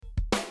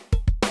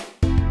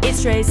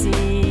It's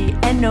Tracy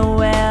and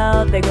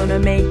Noel. They're gonna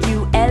make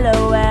you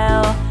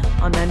LOL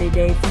on 90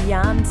 Day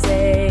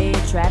Fiance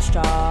Trash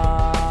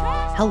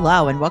Talk.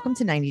 Hello and welcome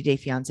to 90 Day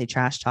Fiance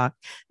Trash Talk.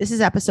 This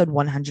is episode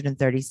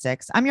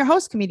 136. I'm your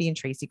host, comedian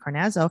Tracy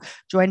Carnazzo,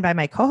 joined by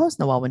my co-host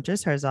Noel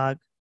Winters Herzog.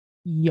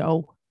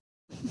 Yo.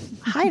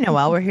 Hi,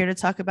 Noel. We're here to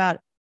talk about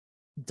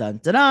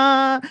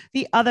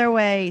The Other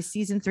Way,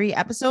 season 3,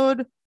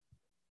 episode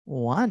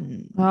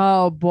 1.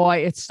 Oh boy,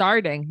 it's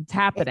starting. It's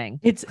happening.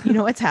 It's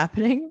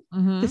happening.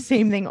 Mhm. The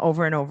same thing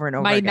over and over and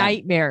over My again.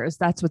 nightmares.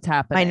 That's what's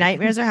happening. My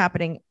nightmares are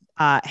happening.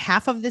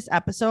 Half of this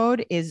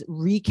episode is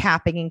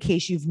recapping in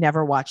case you've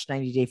never watched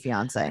 90 Day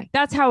Fiance.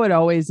 That's how it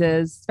always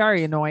is. It's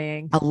very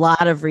annoying. A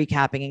lot of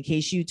recapping in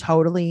case you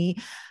totally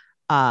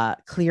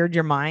cleared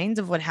your mind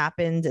of what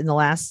happened in the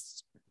last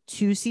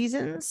 2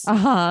 seasons,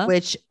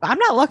 which I'm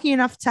not lucky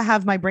enough to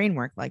have my brain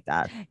work like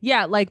that.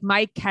 Yeah, like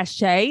my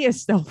cachet is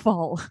still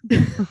full.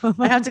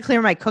 I have to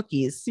clear my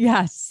cookies.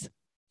 Yes.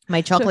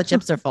 My chocolate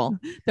chips are full.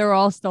 They're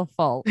all still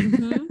full.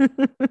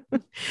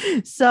 Mhm.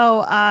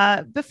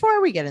 So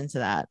before we get into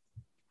that,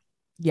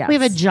 Yes. we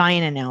have a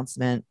giant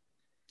announcement.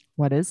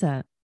 What is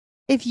it?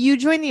 If you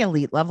join the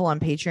elite level on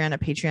Patreon at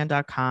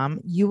patreon.com,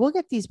 you will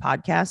get these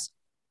podcasts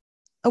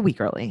a week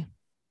early.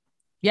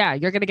 Yeah,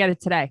 you're gonna get it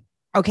today.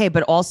 Okay,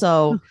 but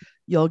also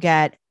you'll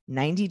get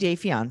 90 Day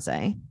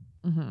Fiance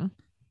Mm-hmm.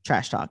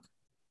 Trash Talk,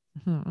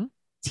 Mm-hmm.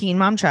 Teen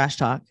Mom Trash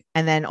Talk,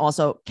 and then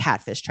also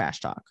Catfish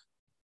Trash Talk.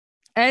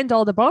 And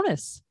all the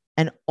bonus.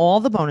 And all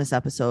the bonus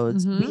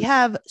episodes. Mhm. We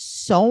have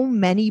so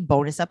many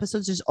bonus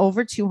episodes. There's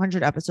over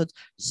 200 episodes.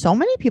 So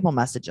many people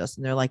message us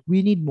and they're like,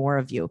 we need more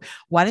of you.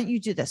 Why don't you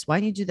do this? Why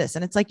don't you do this?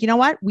 And it's like, you know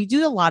what? We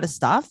do a lot of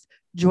stuff.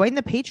 Join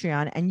the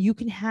Patreon and you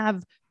can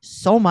have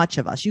so much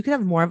of us. You can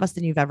have more of us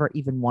than you've ever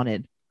even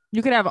wanted.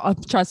 You could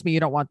have, trust me,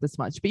 you don't want this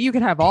much, but you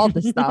could have all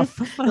the stuff.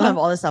 You'll have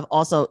all this stuff.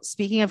 Also,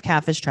 speaking of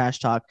Catfish Trash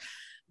Talk,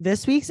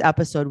 this week's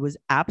episode was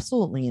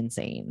absolutely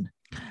insane.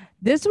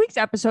 This week's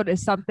episode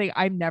is something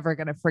I'm never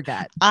going to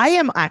forget. I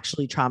am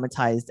actually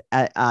traumatized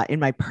in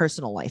my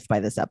personal life by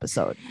this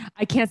episode.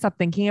 I can't stop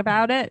thinking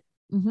about it.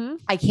 Mm-hmm.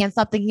 I can't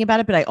stop thinking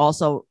about it, but I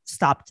also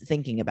stopped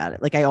thinking about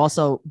it. Like I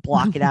also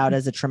block it out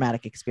as a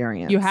traumatic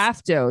experience. You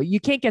have to. You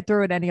can't get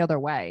through it any other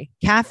way.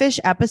 Catfish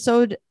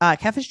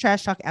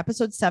Trash Talk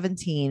episode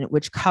 17,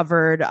 which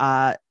covered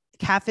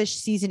Catfish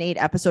season 8,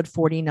 episode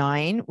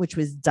 49, which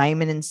was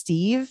Diamond and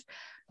Steve.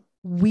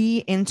 We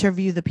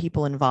interview the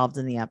people involved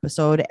in the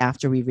episode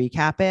after we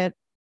recap it.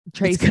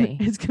 Tracy.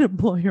 It's gonna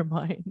blow your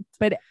mind.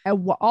 But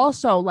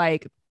also,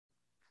 like,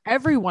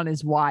 everyone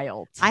is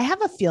wild. I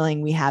have a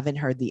feeling we haven't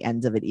heard the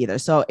end of it either.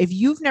 So if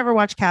you've never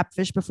watched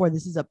Catfish before,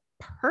 this is a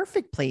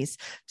perfect place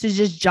to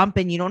just jump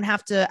in. You don't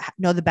have to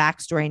know the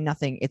backstory,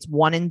 nothing. It's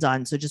one and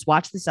done. So just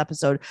watch this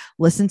episode,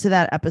 listen to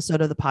that episode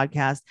of the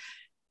podcast.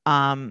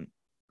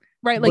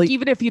 Right. Like,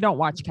 even if you don't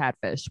watch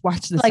Catfish,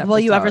 watch this. Like,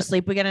 will you ever episode.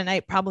 sleep again at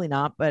night? Probably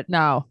not, but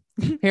No.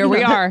 Here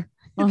we are.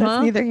 That's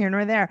neither here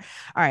nor there.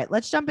 All right,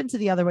 let's jump into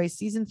The Other Way,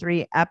 season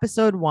 3,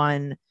 episode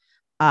 1.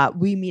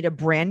 We meet a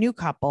brand new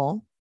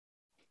couple.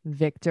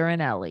 Victor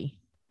and Ellie.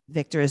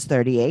 Victor is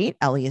 38.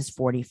 Ellie is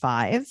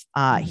 45.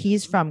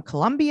 He's from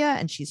Colombia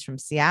and she's from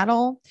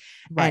Seattle.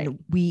 Right. And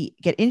we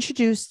get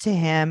introduced to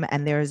him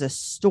and there's a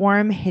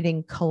storm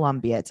hitting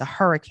Colombia. It's a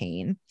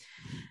hurricane.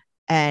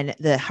 And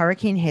the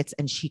hurricane hits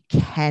and she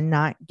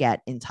cannot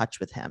get in touch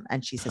with him.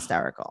 And she's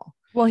hysterical.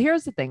 Well,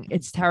 here's the thing.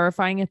 It's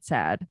terrifying. It's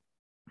sad.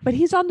 But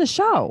he's on the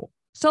show.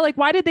 So, like,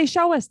 why did they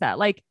show us that?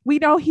 Like, we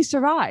know he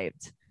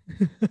survived.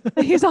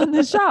 He's on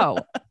the show.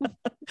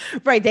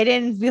 Right. They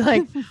didn't be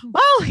like,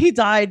 well, he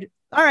died.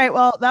 All right.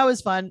 Well, that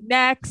was fun.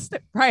 Next.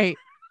 Right.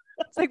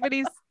 It's like, but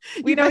we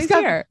You know guys he's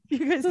got- here.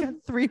 You guys got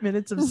 3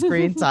 minutes of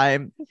screen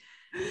time.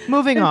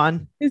 Moving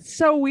on. It's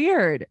so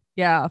weird.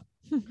 Yeah.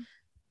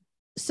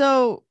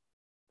 So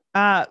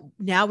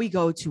now we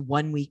go to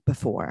 1 week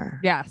before.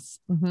 Yes.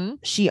 Mm-hmm.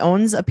 She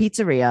owns a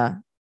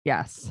pizzeria.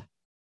 Yes.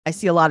 I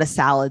see a lot of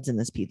salads in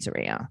this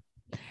pizzeria.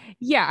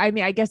 Yeah. I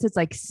mean, I guess it's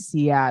like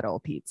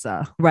Seattle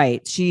pizza.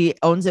 Right. She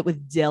owns it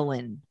with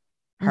Dylan,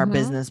 her Mhm.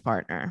 business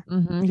partner.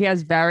 Mm-hmm. He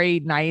has very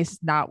nice,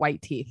 not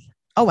white teeth.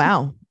 Oh,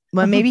 wow.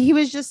 Well, maybe he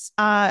was just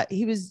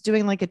he was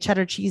doing like a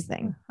cheddar cheese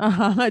thing.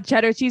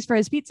 Cheddar cheese for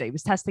his pizza. He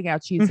was testing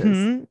out cheeses.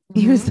 Mhm.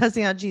 He was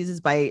testing out cheeses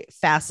by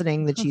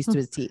fastening the cheese to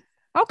his teeth.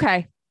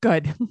 Okay,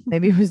 good.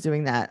 Maybe he was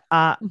doing that.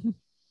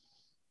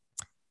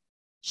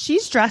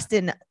 She's dressed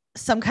in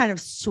some kind of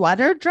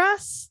sweater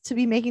dress to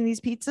be making these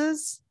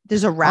pizzas.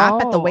 There's a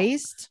wrap at the Oh.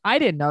 waist. I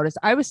didn't notice.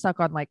 I was stuck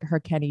on like her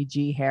Kenny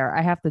G hair.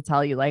 I have to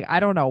tell you, like, I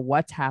don't know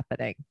what's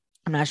happening.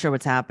 I'm not sure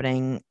what's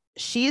happening.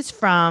 She's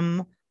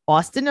from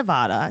Austin,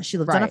 Nevada. She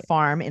lived on a Right.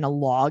 farm in a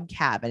log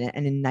cabin.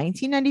 And in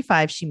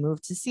 1995, she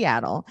moved to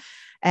Seattle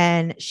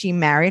and she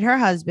married her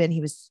husband.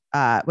 He was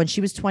when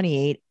she was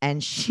 28.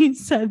 And she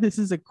said, this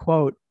is a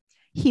quote,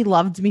 "He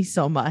loved me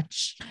so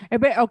much."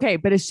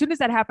 But as soon as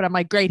that happened, I'm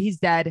like, great, he's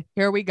dead.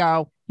 Here we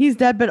go. He's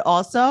dead. But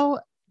also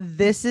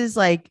this is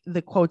like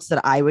the quotes that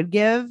I would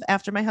give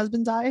after my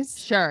husband dies.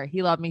 Sure.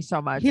 He loved me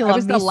so much. He I loved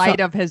was me the so- light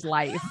of his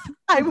life.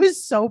 I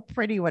was so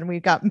pretty when we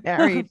got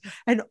married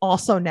and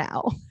also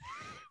now.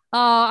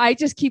 I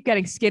just keep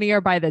getting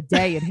skinnier by the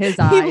day in his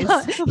He,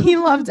 eyes. he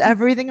loved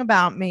everything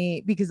about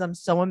me because I'm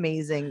so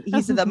amazing.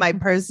 He said that my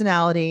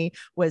personality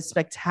was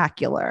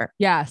spectacular.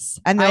 Yes.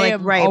 And they're I like,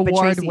 am right, but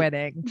award Tracy-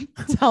 winning.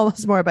 Tell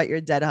us more about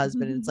your dead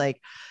husband. And it's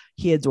like,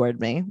 he adored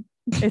me.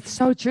 It's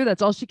so true.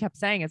 That's all she kept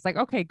saying. It's like,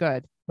 okay,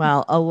 good.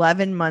 Well,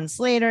 11 months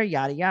later,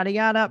 yada, yada,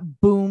 yada,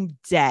 boom,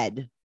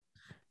 dead.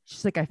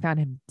 She's like, I found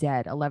him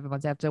dead 11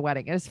 months after the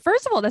wedding. And it's,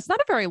 first of all, that's not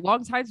a very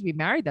long time to be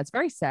married. That's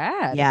very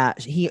sad. Yeah.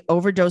 He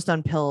overdosed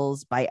on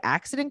pills by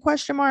accident,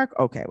 question mark.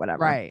 Okay,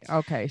 whatever. Right.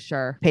 Okay.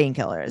 Sure.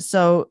 Painkillers.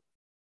 So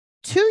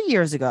 2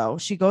 years ago,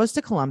 she goes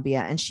to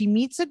Colombia and she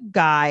meets a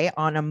guy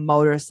on a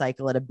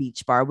motorcycle at a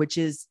beach bar, which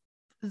is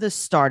the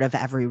start of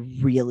every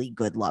really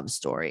good love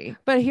story.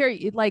 But here,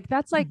 like,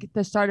 that's like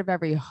the start of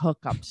every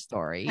hookup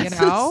story, you It's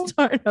the know?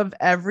 start of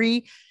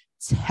every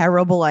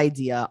terrible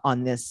idea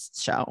on this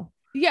show.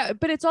 Yeah.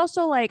 But it's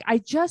also like, I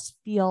just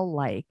feel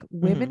like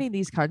women Mm-hmm. in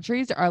these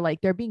countries are like,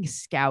 they're being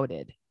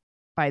scouted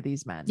by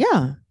these men.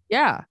 Yeah.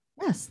 Yeah.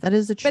 Yes, that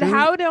is the truth. But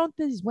how don't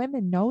these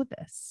women know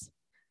this?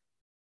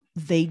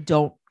 They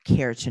don't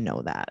care to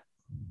know that.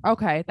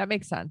 Okay. That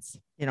makes sense.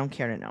 They don't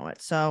care to know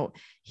it. So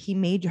he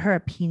made her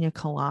a pina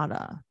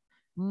colada.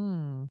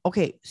 Hmm.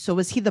 Okay, so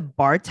was he the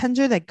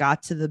bartender that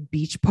got to the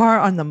beach bar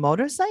on the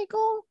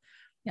motorcycle?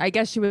 I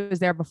guess she was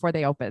there before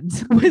they opened.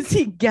 Was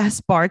he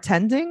guest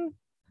bartending?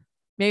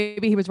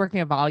 Maybe he was working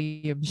a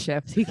volume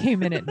shift. He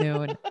came in at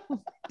noon,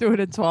 doing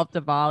a 12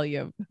 to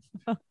volume.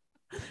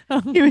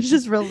 He was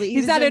just really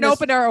He's not an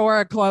opener or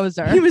a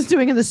closer. He was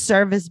doing in the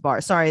service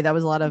bar. Sorry, that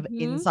was a lot of Mhm.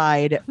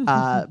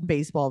 inside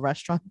baseball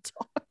restaurant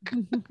talk.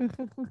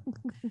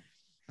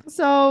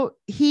 So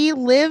he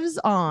lives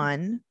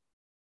on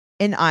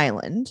an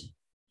island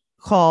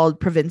called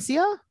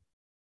Provincia.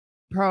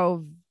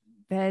 Provencia.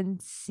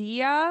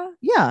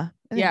 Yeah, I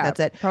think Yeah. that's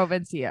it.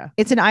 Provencia.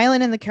 It's an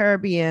island in the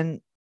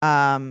Caribbean.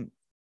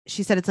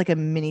 She said it's like a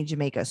mini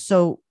Jamaica.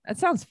 So That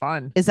sounds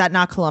fun. is that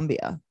not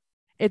Colombia?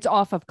 It's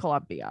off of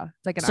Colombia.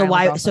 It's like an So island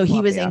why? off of So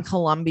he was Colombia. in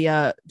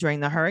Colombia during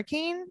the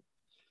hurricane,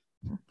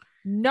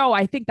 No,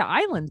 I think the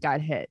island got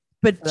hit.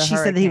 but The she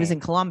said that he was in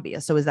hurricane. Colombia.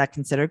 So is that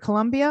considered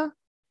Colombia?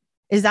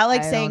 Is that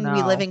like I don't saying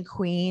we live know. in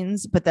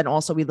Queens, but then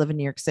also we live in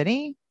New York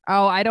City?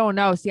 Oh, I don't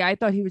know. See, I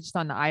thought he was just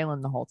on the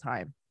island the whole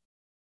time.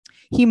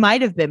 He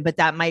might have been, but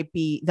that might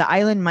be the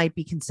island might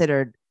be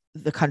considered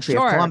the country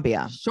Sure, of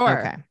Colombia. sure.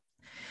 Okay.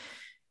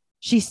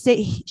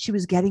 She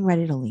was getting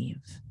ready to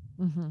leave.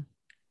 Mhm.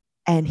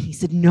 And he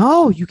said,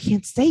 "No, you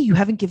can't stay. You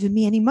haven't given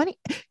me any money.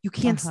 You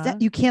can't stay. Uh-huh.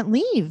 You can't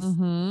leave."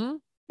 Mhm.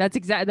 That's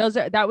exact.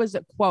 That was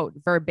a quote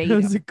That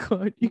verbatim. was a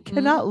quote. You Mhm.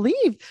 cannot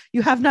leave.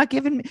 You have not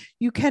given me.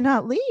 You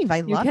cannot leave. I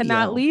You love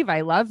cannot you. leave.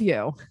 I love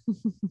you.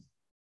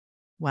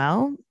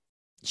 Well,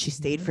 she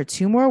stayed Mhm. for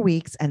 2 more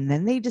weeks, and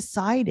then they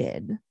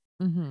decided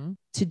Mhm.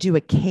 to do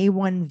a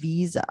K-1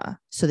 visa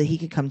so that he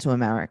could come to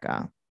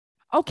America.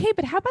 Okay,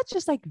 but how about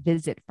just like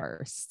visit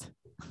first?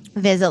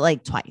 Visit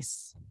like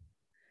twice.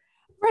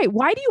 Right.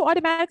 Why do you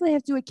automatically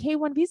have to do a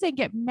K-1 visa and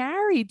get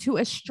married to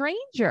a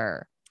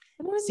stranger?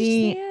 I don't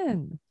See,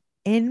 understand.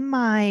 In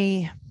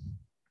my,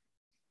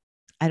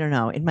 I don't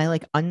know, in my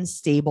like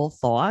unstable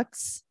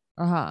thoughts,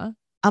 Uh-huh.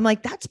 I'm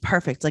like, that's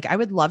perfect. Like, I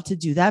would love to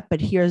do that,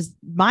 but here's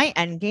my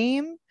end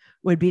game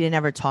would be to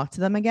never talk to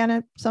them again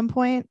at some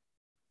point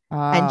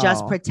and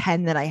just Oh.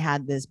 pretend that I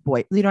had this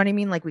boy. You know what I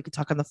mean? Like, we could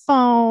talk on the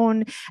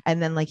phone, and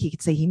then like he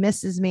could say he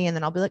misses me, and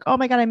then I'll be like, oh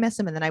my God, I miss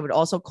him. And then I would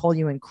also call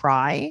you and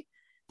cry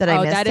that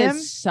I missed that him.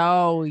 is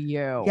so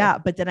you. Yeah,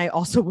 but then I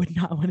also would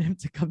not want him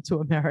to come to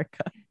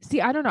America. See,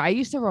 I don't know. I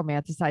used to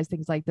romanticize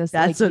things like this.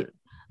 That's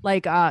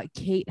like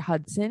Kate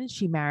Hudson.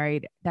 She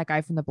married that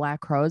guy from the Black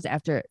Crowes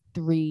after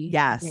 3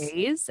 Yes.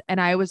 days. And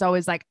I was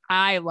always like,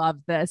 I love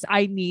this.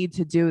 I need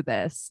to do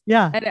this.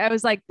 Yeah. And I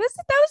was like, that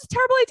was a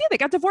terrible idea. They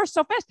got divorced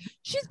so fast.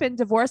 She's been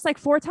divorced like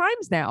 4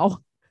 times now.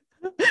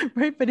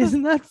 Right. But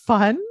isn't that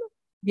fun?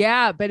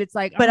 Yeah, but it's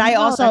like, But I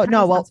no, also- that kinda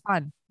no, well, sounds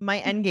fun. My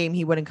end game,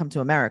 he wouldn't come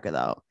to America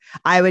though.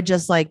 I would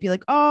just like be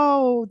like,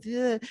 oh,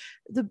 the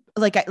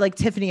like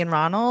Tiffany and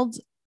Ronald.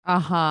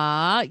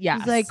 Uh-huh. Yeah.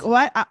 He's like,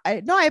 what?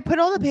 No, I put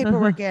all the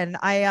paperwork in.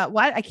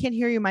 What? I can't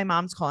hear you. My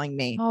mom's calling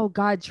me. Oh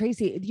God,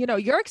 Tracy,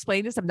 you're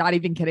explaining this. I'm not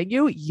even kidding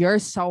you. You're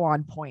so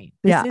on point.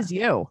 This Yeah. is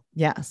you.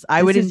 Yes, I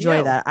This would is enjoy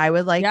you. that. I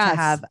would like to Yes.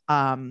 have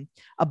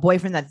a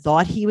boyfriend that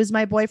thought he was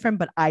my boyfriend,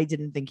 but I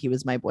didn't think he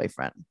was my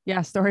boyfriend.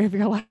 Yeah. Story of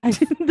your life.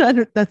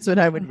 That's what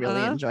I would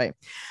really Uh-huh. enjoy.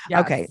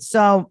 Yes. Okay,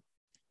 so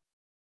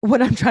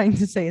what I'm trying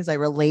to say is I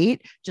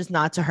relate, just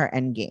not to her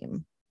end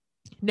game.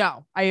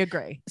 No, I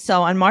agree.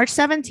 So on March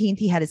 17th,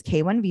 he had his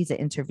K-1 visa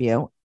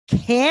interview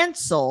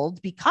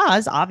canceled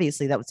because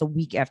obviously that was a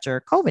week after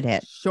COVID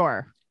hit.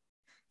 Sure.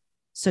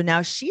 So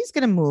now she's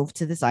going to move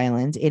to this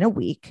island in a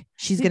week.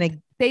 She's going to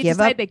They give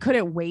decided up. they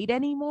couldn't wait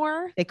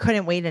anymore. They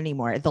couldn't wait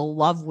anymore. The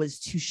love was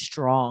too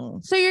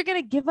strong. So you're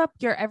gonna give up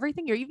your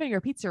everything, even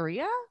your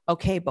pizzeria?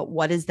 Okay, but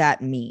what does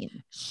that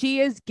mean? She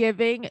is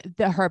giving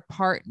her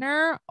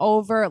partner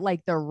over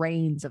like the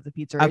reins of the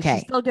pizzeria. Okay,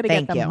 She's still gonna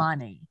thank get the you.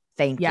 money.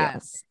 Thank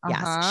Yes. you.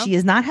 Yes. Uh-huh. She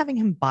is not having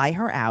him buy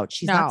her out.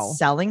 She's not No.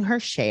 selling her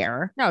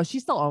share. No, she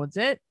still owns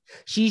it.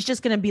 She's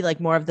just going to be like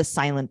more of the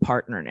silent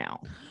partner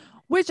now.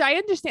 Which I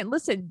understand.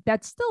 Listen,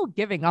 that's still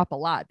giving up a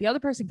lot. The other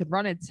person could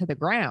run it to the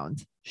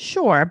ground.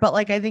 Sure. But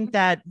like, I think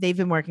that they've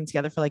been working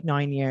together for like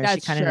 9 years. She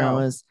That's kind of true.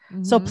 knows.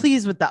 So Mhm.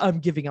 pleased with the, I'm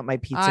giving up my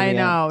pizza. I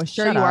know.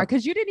 Sure Shut you are. up.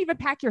 Because you didn't even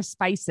pack your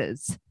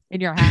spices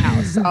in your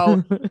house.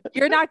 So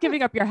you're not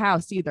giving up your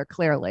house either,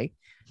 clearly.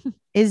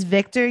 Is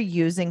Victor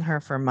using her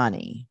for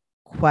money?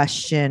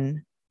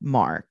 Question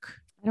mark.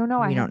 I don't know.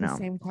 We I don't have the know.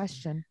 same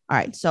question. All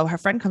right. So her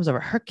friend comes over.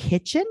 Her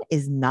kitchen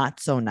is not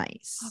so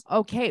nice.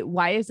 Okay.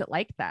 Why is it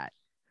like that?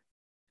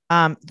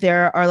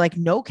 There are like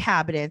no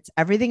cabinets.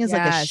 Everything is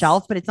like a Yes.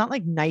 shelf, but it's not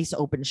like nice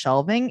open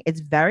shelving. It's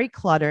very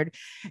cluttered.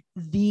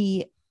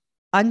 The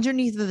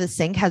underneath of the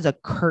sink has a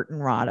curtain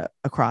rod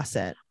across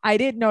it. I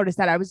didn't notice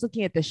that. I was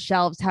looking at the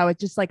shelves, how it's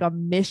just like a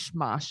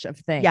mishmash of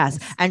things. Yes.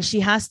 And she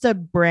has to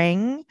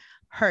bring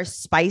her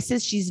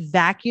spices. She's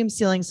vacuum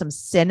sealing some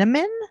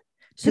cinnamon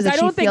so Because that I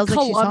she don't think feels like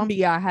she's home.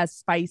 Colombia has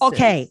spices.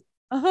 Okay.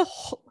 Uh-huh.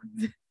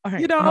 All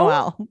right. You know?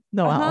 Noelle.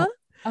 Uh-huh.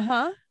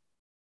 Uh-huh.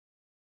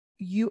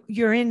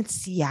 You're in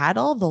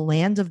Seattle, the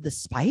land of the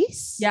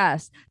spice?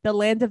 Yes. The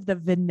land of the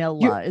vanilla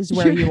You're- is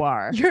where you're- you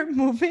are. You're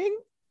moving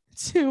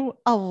to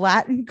a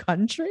Latin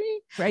country?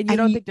 Right. You and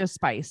don't you- think there's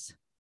spice.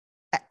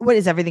 What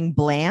is everything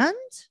bland?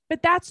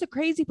 But that's the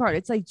crazy part.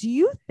 It's like, do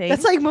you think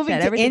That's like moving that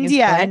to everything is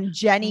India bland? and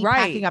Jenny Right.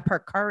 packing up her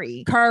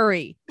curry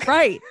curry?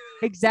 Right.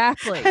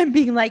 Exactly. and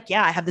being like,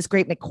 yeah, I have this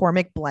great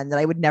McCormick blend that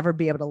I would never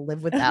be able to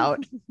live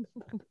without.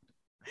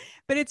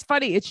 But it's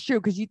funny. It's true.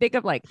 Because you think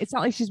of like, it's not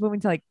like she's moving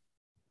to like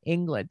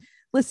England.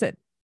 Listen,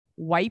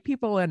 white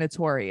people are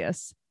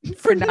notorious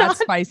for not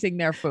spicing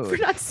their for food.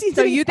 not seasoning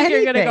So you think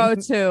you're going to go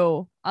anything,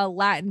 to a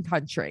Latin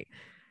country.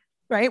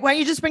 right? Why don't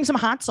you just bring some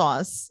hot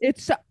sauce?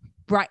 It's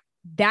right.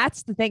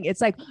 That's the thing. It's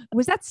like,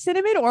 was that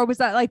cinnamon or was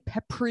that like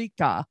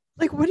paprika?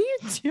 Like, what are you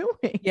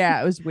doing?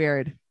 Yeah, it was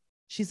weird.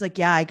 She's like,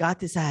 yeah, I got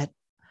this at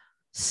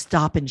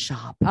Stop and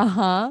Shop.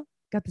 Uh-huh.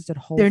 Got this at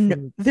Whole They're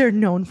Foods. they're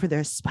known for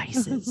their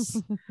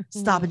spices.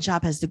 Stop and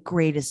Shop has the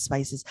greatest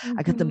spices.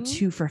 I got them Mhm.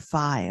 2 for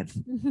 $5.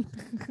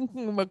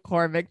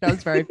 McCormick. That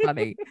was very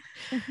funny.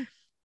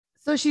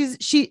 So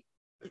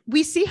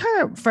we see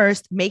her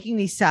first making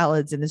these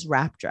salads in this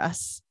wrap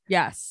dress.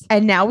 Yes.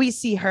 And now we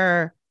see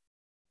her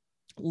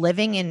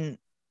living in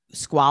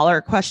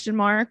squalor, question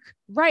mark.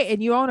 Right.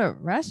 And you own a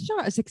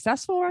restaurant, a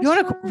successful You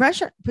restaurant. own a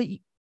restaurant, but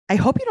I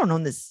hope you don't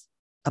own this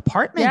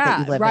apartment that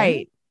you live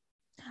right.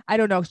 I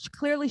don't know.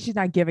 Clearly, she's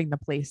not giving the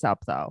place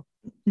up, though.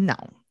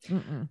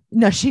 in.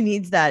 No, she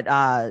needs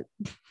that.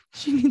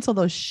 She needs all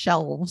those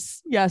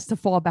shelves. Yes, to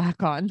fall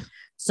back on.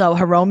 So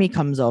Hiromi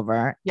comes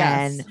over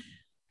Yes. and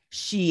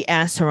she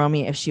asks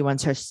Hiromi if she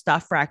wants her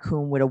stuffed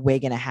raccoon with a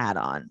wig and a hat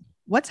on.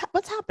 What's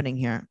happening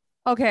here?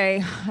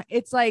 Okay.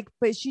 It's like,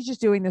 but she's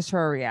just doing this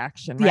for a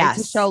reaction, right? To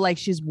Yes. show like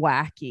she's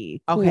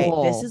wacky. Okay,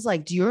 Cool. this is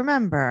like, do you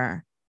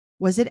remember?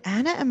 Was it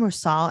Anna and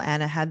Rosal?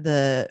 Anna had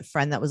the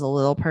friend that was a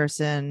little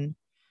person.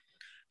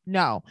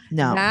 no.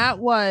 No, That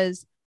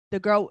was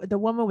the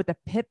woman with the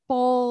pit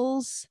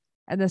bulls,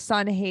 and the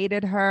son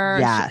hated her.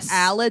 Yes.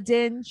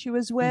 Aladdin, she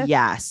was with.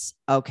 yes.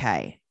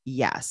 Okay,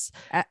 yes.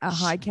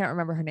 I can't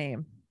remember her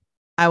name.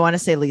 I want to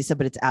say Lisa,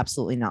 but it's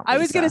absolutely not. I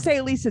was going to Lisa.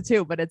 say Lisa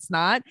too, but it's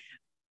not.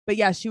 But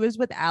yeah, she was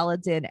with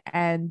Aladdin,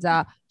 and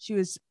she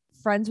was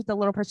friends with the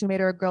little person who made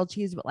her a grilled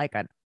cheese with like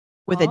a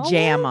with a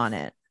jam olive? on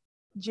it,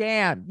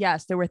 Jam.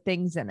 Yes, there were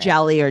things in it.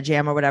 jelly or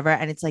jam or whatever.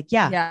 And it's like,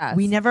 yeah, Yes.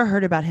 we never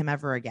heard about him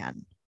ever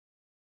again.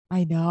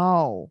 I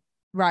know.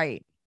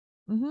 Right.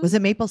 Mhm. Was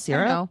it maple know.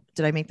 syrup?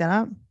 Did I make that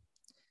up?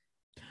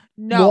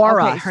 No.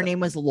 Laura. okay, Her so- name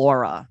was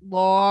Laura.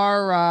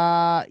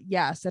 Laura.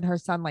 Yes, and her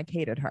son like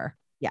hated her.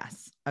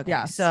 Yes. Okay.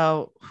 Yes.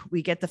 So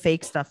we get the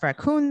fake stuff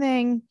raccoon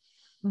thing.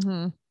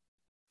 Mhm.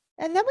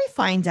 And then we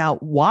find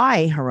out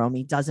why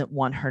Hiromi doesn't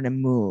want her to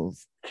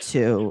move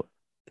to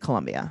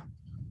Colombia.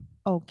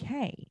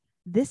 Okay.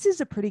 This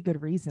is a pretty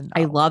good reason.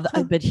 I though. love,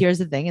 but here's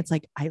the thing. It's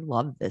like, I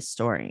love this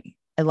story.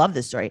 I love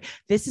this story.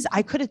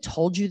 I could have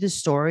told you this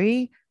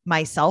story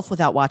myself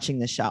without watching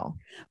the show.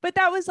 But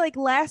that was like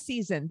last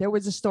season. There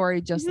was a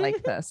story just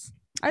like this.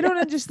 I don't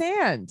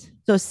understand.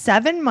 So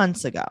 7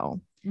 months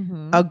ago,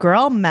 Mhm. a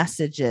girl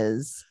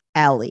messages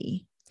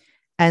Ellie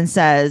and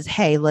says,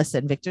 hey,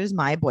 listen, Victor's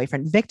my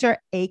boyfriend. Victor,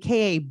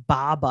 AKA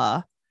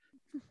Baba,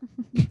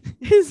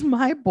 is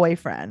my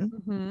boyfriend.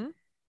 Mhm.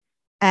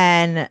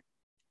 And,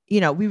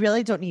 we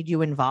really don't need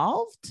you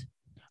involved.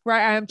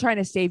 Right. I'm trying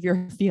to save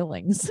your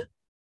feelings.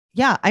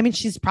 Yeah. I mean,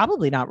 she's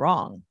probably not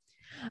wrong.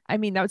 I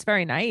mean, that was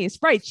very nice.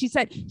 Right. She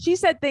said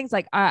things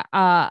like,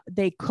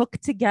 they cook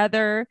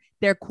together,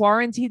 they're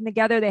quarantined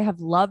together, they have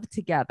love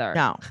together.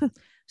 No.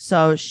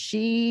 So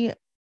she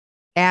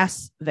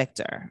asks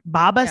Victor.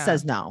 Baba Yeah.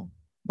 says no.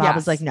 Bob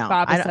was like, Yes, no,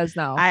 Baba I don't, says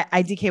no.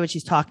 I DK what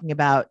she's talking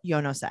about. Yo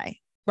no say.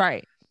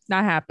 Right.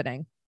 Not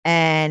happening.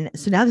 And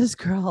so now this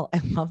girl, I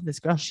love this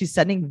girl. She's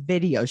sending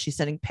videos. She's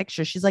sending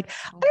pictures. She's like,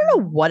 I don't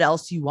know what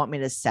else you want me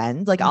to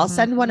send. Like, I'll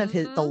send one of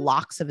the Mhm.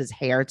 locks of his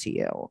hair to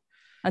you.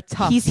 A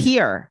tough. He's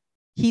here.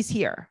 He's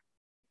here.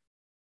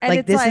 And Like,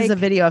 it's this is a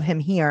video of him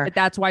here. But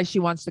that's why she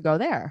wants to go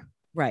there.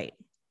 Right.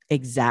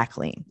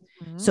 Exactly.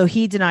 Mhm. So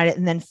he denied it.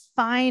 And then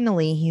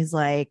finally he's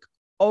like,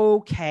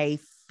 okay,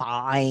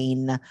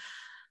 fine.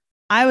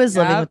 I was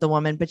living Yep. with the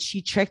woman, but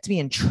she tricked me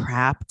and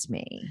trapped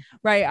me.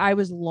 Right. I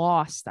was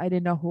lost. I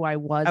didn't know who I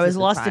was. I was at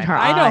the lost in time. her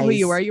I know who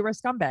you eyes. were. You were a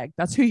scumbag.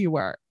 That's who you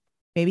were.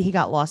 Maybe he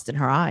got lost in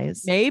her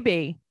eyes.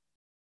 Maybe.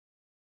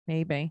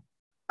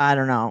 I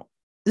don't know.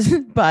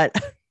 But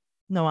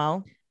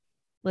Noelle,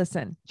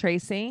 Listen,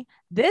 Tracy,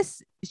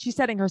 she's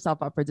setting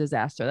herself up for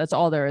disaster. That's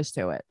all there is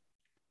to it.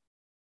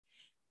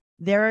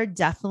 there are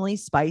definitely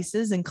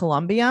spices in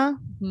Colombia,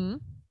 Hmm?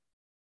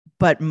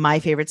 but my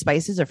favorite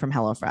spices are from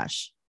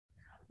HelloFresh.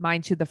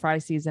 Mine too, the fry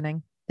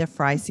seasoning. Their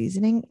fry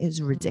seasoning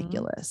is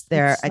ridiculous.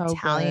 Their Mm-hmm. It's so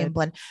Italian good.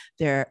 blend,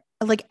 they're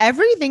like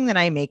everything that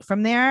I make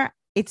from there.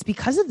 It's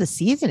because of the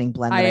seasoning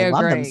blend that I I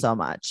love them agree. so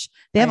much.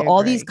 They have I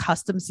all these agree.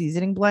 custom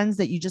seasoning blends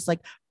that you just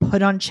like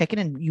put on chicken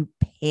and you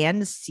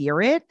pan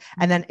sear it.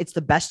 And then it's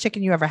the best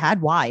chicken you ever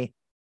had. Why?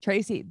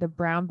 Tracy, the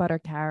brown butter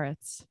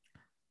carrots.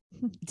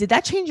 Did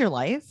that change your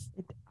life?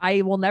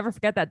 I will never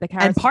forget that. The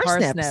carrots and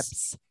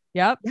parsnips.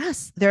 Yep.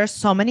 Yes. There are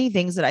so many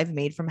things that I've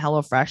made from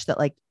HelloFresh that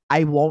like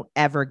I won't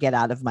ever get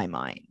out of my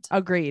mind.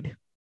 Agreed.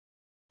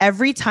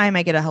 Every time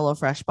I get a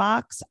HelloFresh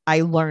box,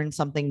 I learn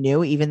something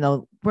new, even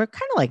though we're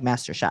kind of like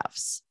master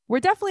chefs. We're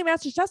definitely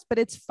master chefs, but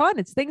it's fun.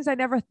 It's things I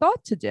never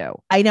thought to do.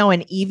 I know.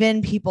 And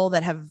even people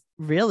that have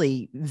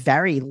really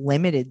very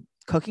limited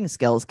cooking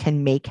skills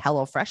can make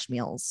HelloFresh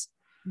meals.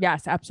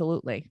 Yes,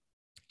 absolutely.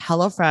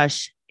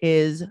 HelloFresh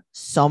is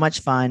so much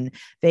fun.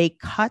 They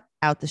cut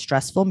out the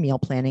stressful meal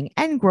planning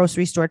and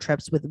grocery store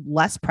trips with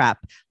less prep,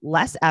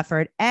 less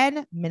effort,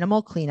 and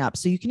minimal cleanup.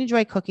 So you can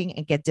enjoy cooking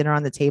and get dinner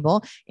on the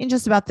table in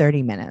just about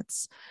 30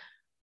 minutes.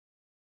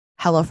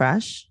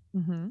 HelloFresh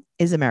Hmm.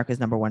 is America's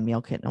 #1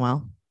 meal kit,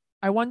 Noelle,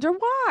 I wonder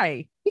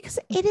why. because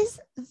it is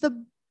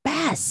the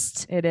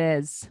best. It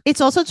is. It's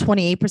also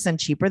 28%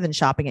 cheaper than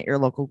shopping at your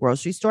local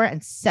grocery store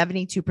and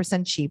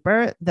 72%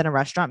 cheaper than a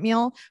restaurant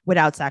meal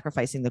without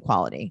sacrificing the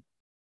quality.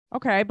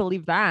 Okay, I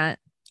believe that.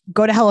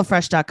 Go to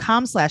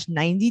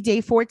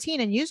HelloFresh.com/90day14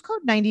 and use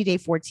code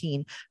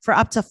 90day14 for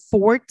up to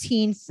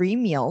 14 free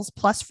meals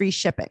plus free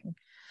shipping.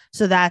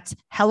 So that's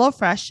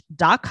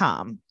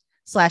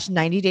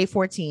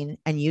HelloFresh.com/90day14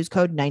 and use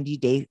code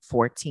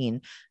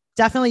 90day14.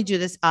 Definitely do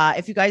this.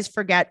 If you guys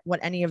forget what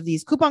any of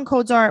these coupon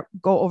codes are,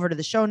 go over to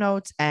the show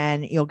notes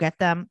and you'll get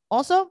them.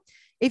 Also,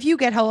 if you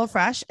get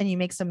HelloFresh and you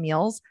make some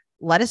meals,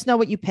 let us know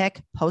what you pick.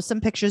 Post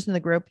some pictures in the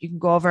group. You can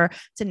go over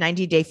to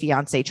 90 Day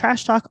Fiance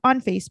Trash Talk on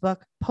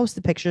Facebook. Post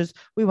the pictures.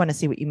 We want to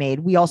see what you made.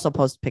 We also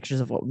post pictures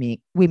of what we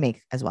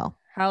make as well.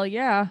 Hell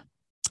yeah.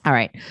 All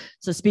right.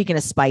 So speaking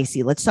of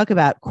spicy, let's talk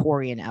about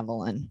Corey and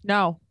Evelyn.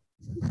 No.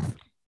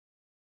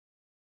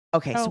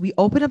 Okay. So Oh. we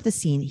open up the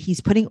scene.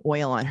 He's putting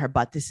oil on her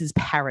butt. This is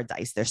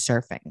paradise. They're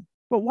surfing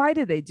But why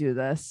did they do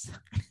this?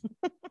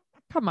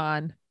 Come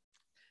on.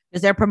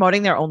 because they're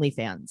promoting their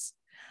OnlyFans.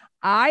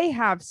 I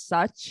have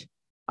such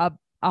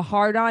a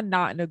hard on,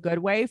 not in a good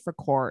way, for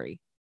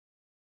Corey.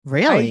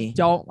 Really? I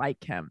don't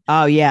like him.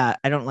 Oh, yeah.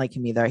 I don't like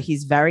him either.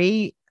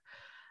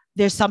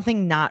 There's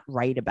something not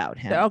right about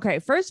him. Okay,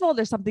 first of all,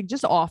 there's something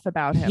just off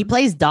about him. He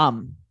plays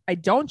dumb. I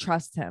don't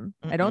trust him.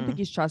 I don't think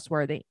he's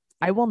trustworthy.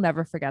 I will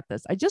never forget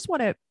this. I just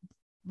want to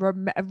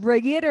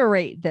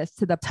reiterate this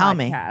to the Tell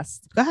me.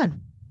 podcast. Go ahead.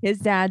 His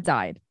dad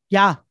died.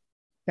 Yeah.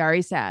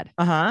 Very sad.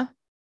 Uh-huh.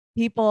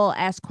 People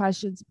ask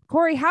questions.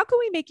 Corey, how can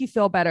we make you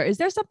feel better? Is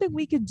there something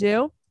we could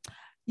do?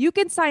 You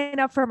can sign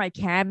up for my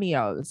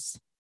cameos.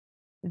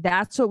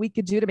 That's what we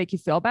could do to make you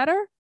feel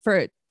better.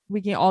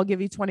 We can all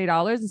give you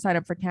 $20 and sign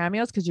up for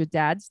cameos because your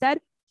dad's dead.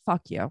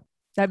 Fuck you.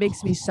 That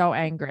makes me so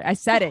angry. I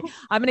said it.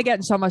 I'm going to get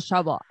in so much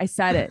trouble. I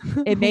said it.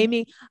 It made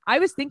me, I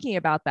was thinking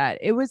about that.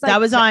 It was like, That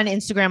was on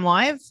Instagram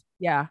Live?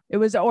 yeah, it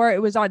was on,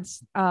 it was on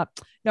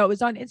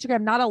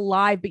Instagram, not a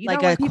live, but you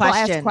Like know, when a people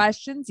question. ask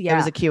questions. It Yeah.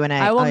 was a Q&A.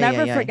 I will Oh, yeah,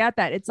 never yeah. forget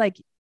that. It's like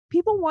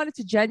people wanted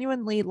to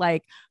genuinely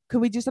like,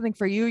 could we do something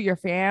for you, your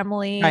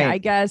family? Right. I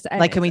guess. And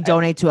Like, can we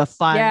donate to a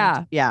fund?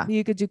 Yeah. Yeah.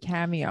 you could do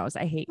cameos.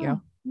 I hate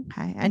you.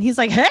 Okay. And he's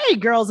like, hey,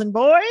 girls and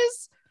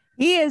boys,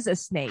 He is a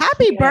snake.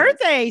 happy He is.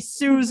 birthday,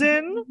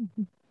 Susan.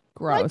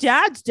 My Gross.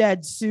 dad's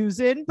dead,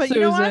 Susan. But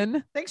you know what?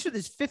 Susan. Thanks for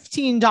this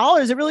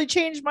 $15. It really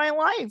changed my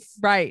life.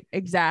 Right.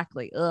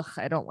 Exactly. Ugh.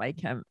 I don't like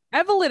him.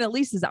 Evelyn at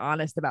least is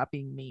honest about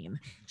being mean.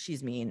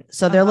 She's mean.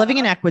 So they're living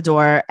in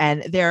Ecuador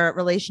and their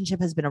relationship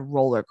has been a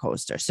roller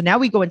coaster. So now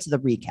we go into the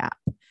recap.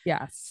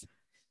 Yes.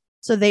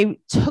 So they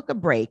took a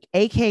break,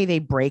 aka they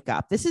break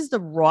up. This is the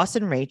Ross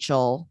and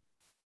Rachel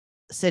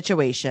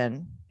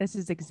situation. This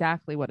is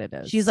exactly what it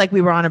is. She's like,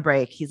 we were on a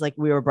break. He's like,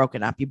 we were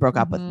broken up. You broke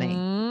up with me.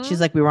 Mhm.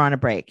 She's like, we were on a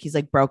break. He's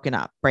like, broken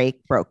up,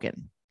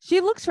 broken. She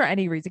looks for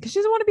any reason because she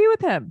doesn't want to be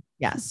with him.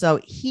 Yeah. So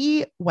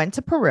he went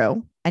to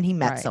Peru and he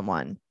met Right.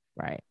 someone.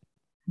 Right.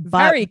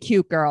 But, Very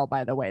cute girl,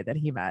 by the way, that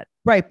he met,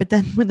 right. But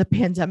then when the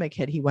pandemic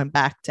hit, he went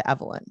back to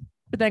Evelyn.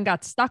 but then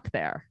got stuck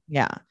there.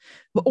 Yeah.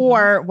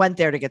 Or went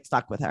there to get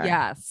stuck with her.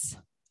 Yes.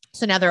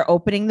 So now they're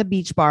opening the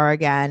beach bar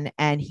again.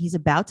 And he's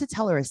about to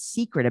tell her a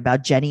secret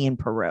about Jenny in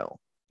Peru.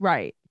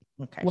 Right.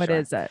 Okay. What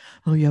is it?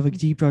 Oh, you have a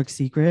deep, dark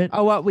secret?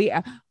 Oh, what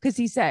because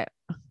he said,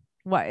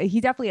 what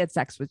he definitely had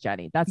sex with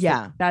Jenny. That's He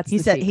the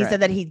said secret.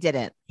 that he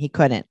didn't. He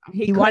couldn't.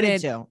 He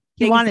wanted couldn't. to.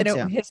 He wanted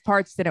to. His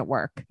parts didn't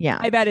work. Yeah.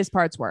 I bet his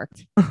parts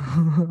worked.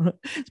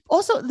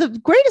 Also, the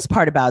greatest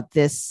part about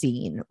this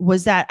scene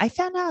was that I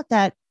found out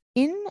that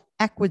in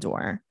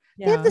Ecuador,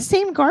 they have the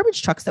same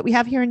garbage trucks that we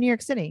have here in New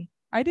York City.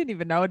 I didn't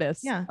even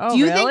notice. Yeah. Oh, do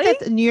you really? think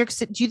that New York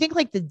City, do you think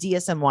like the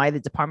DSMY, the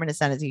Department of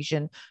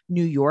Sanitation,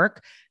 New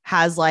York,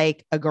 has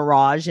like a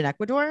garage in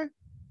Ecuador?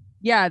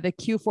 Yeah, the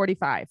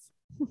Q45.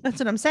 That's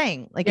what I'm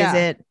saying. Like, Yeah. is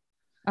it?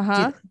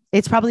 Uh-huh.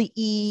 It's probably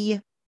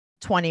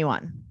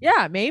E21.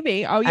 Yeah,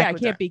 maybe. Oh, yeah, Ecuador.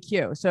 it can't be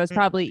Q. So it's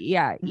probably,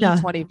 No,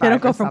 E25. They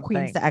don't go or from something.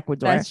 Queens to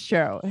Ecuador. That's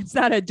true. It's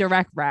not a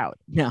direct route.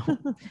 No.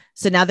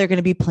 So now they're going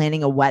to be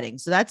planning a wedding.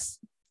 So that's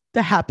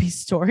the happy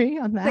story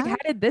on that. Like, how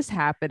did this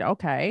happen?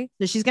 Okay.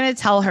 So she's going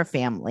to tell her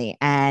family,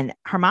 and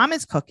her mom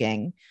is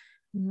cooking.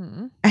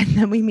 Mhm. And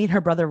then we meet her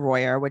brother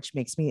Royer, which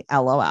makes me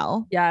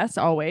LOL. Yes,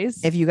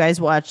 always. If you guys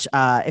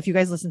if you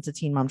guys listen to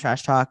Teen Mom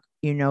Trash Talk,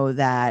 you know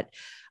that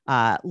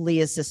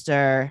Leah's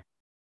sister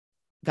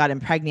got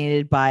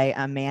impregnated by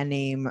a man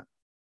named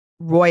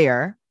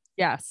Royer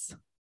Yes.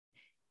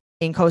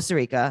 in Costa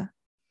Rica.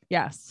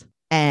 Yes.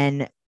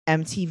 And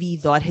MTV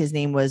thought his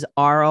name was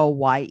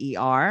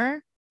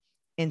Royer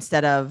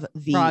instead of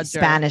the Roger.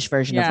 Spanish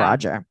version of Yeah.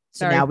 Roger.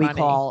 So Very now we funny.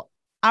 call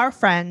our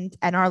friend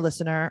and our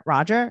listener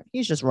Roger.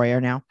 He's just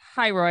Royer now.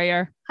 Hi,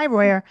 Royer. Hi,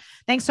 Royer.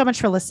 Thanks so much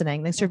for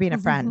listening. Thanks for being a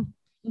friend.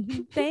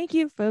 Thank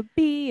you for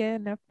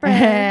being a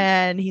friend.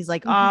 And he's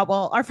like, oh,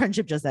 well, our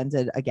friendship just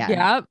ended again.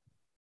 Yep.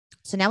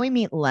 So now we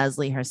meet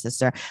Leslie, her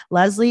sister.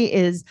 Leslie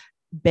is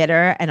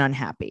bitter and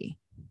unhappy.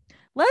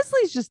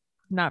 Leslie's just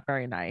not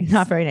very nice.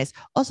 Not very nice.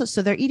 Also,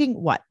 so they're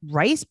eating what?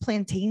 Rice,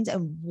 plantains,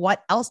 and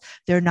what else?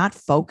 They're not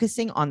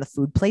focusing on the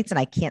food plates, and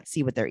I can't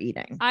see what they're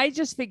eating. I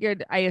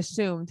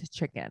assumed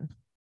chicken.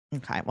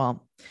 Okay.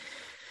 Well,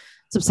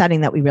 it's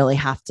upsetting that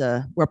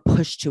we're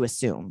pushed to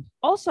assume.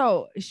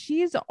 Also,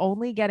 she's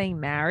only getting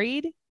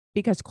married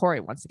because Corey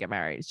wants to get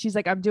married. She's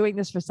like, I'm doing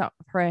this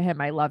for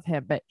him. I love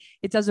him, but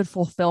it doesn't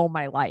fulfill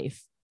my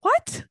life.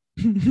 What?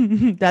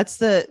 That's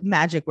the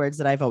magic words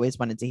that I've always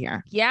wanted to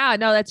hear. Yeah,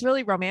 no, that's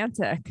really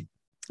romantic.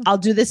 I'll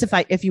do this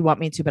if you want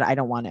me to, but I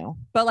don't want to.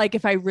 But like,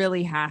 if I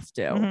really have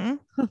to.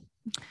 Mhm.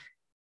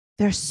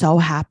 They're so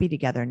happy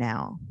together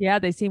now. Yeah,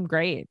 they seem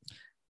great.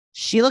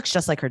 She looks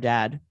just like her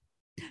dad.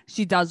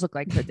 She does look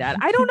like her dad.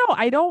 I don't know.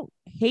 I don't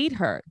hate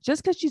her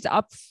just because she's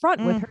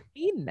upfront with her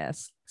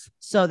meanness.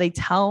 So they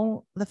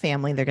tell the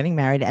family they're getting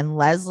married, and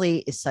Leslie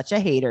is such a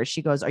hater.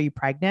 She goes, "Are you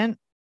pregnant?"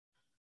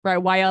 Right.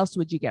 Why else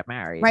would you get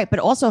married? Right. But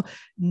also,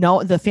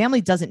 no, the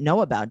family doesn't know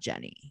about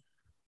Jenny.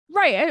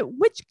 Right.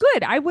 Which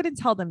good. I wouldn't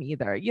tell them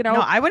either. You know,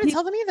 No, I wouldn't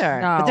tell them either.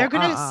 But No, they're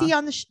going to see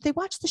on they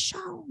watch the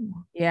show.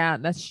 Yeah,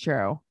 that's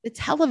true. The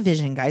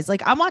television, guys.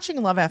 Like, I'm watching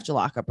Love After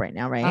Lockup right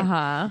now, right?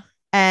 Uh-huh.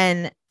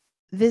 And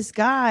this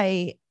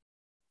guy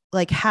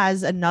like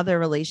has another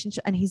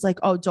relationship, and he's like,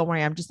 "Oh, don't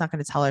worry, I'm just not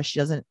going to tell her.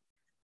 She's But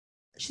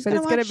it's it's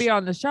going to be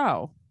on the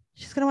show.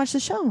 She's going to watch the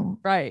show."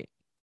 Right.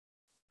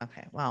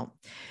 Okay. Well,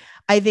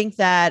 I think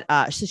that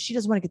so she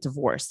doesn't want to get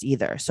divorced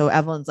either. So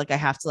Evelyn's like, I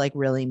have to like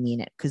really mean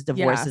it because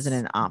divorce Yes. isn't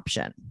an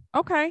option.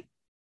 Okay.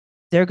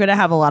 They're going to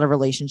have a lot of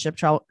relationship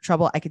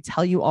trouble. I could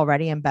tell you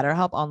already. And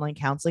BetterHelp online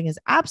counseling is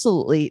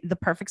absolutely the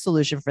perfect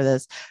solution for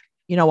this.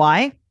 You know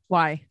why?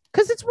 Why?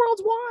 Because it's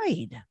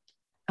worldwide.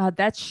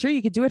 That's true.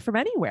 You could do it from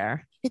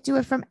anywhere. You could do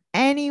it from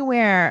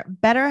anywhere.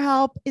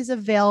 BetterHelp is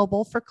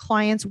available for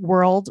clients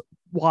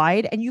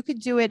worldwide, and you could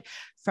do it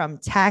from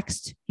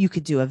text. You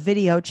could do a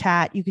video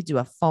chat. You could do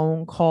a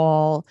phone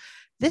call.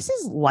 This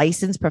is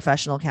licensed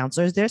professional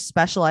counselors. They're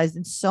specialized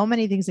in so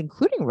many things,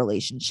 including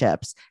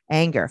relationships,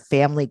 anger,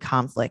 family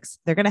conflicts.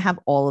 They're going to have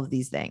all of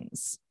these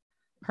things.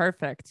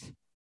 Perfect.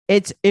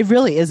 It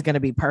really is going to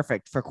be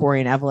perfect for Corey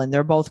and Evelyn.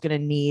 They're both going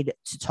to need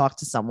to talk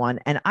to someone.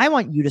 And I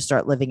want you to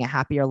start living a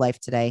happier life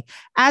today.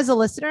 As a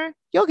listener,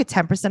 you'll get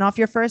 10% off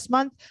your first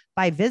month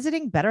by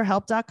visiting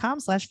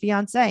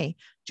betterhelp.com/fiance.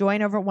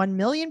 Join over 1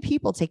 million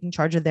people taking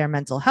charge of their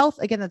mental health.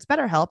 Again, that's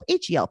BetterHelp,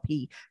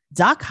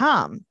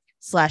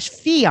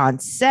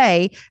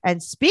 HELP.com/fiance.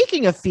 And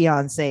speaking of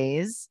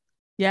fiancés,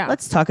 Yeah.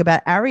 let's talk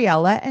about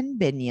Ariella and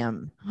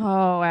Binyam.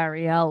 Oh,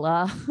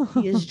 Ariella.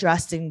 He is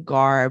dressed in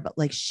garb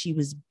like she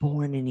was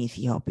born in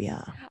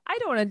Ethiopia. I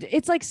don't.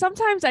 It's like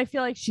sometimes I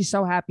feel like she's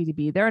so happy to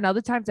be there, and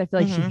other times I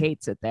feel like she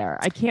hates it there.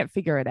 I can't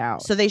figure it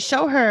out. So they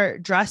show her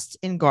dressed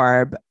in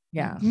garb.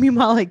 Yeah.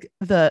 Meanwhile, like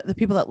the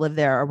people that live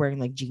there are wearing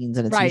like jeans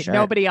and a Right. t-shirt.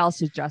 Nobody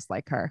else is dressed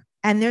like her.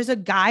 And there's a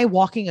guy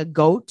walking a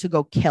goat to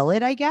go kill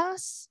it, I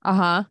guess.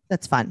 Uh-huh.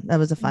 That's fun. That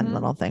was a fun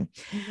little thing.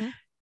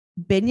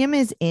 Binyam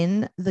is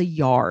in the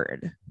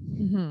yard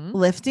Mhm.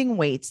 lifting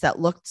weights that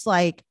looks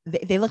like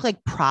they look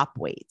like prop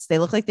weights. They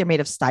look like they're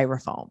made of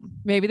styrofoam.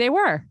 Maybe they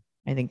were.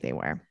 I think they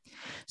were.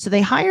 So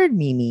they hired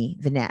Mimi,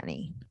 the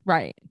nanny,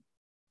 Right.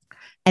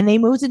 and they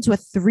moved into a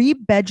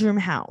 3-bedroom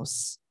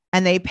house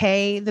and they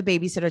pay the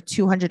babysitter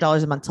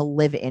 $200 a month to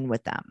live in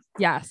with them.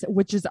 Yes,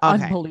 which is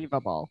Okay.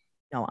 unbelievable.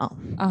 No,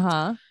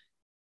 Uh-huh.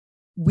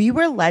 we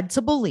were led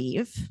to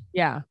believe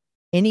Yeah.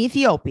 in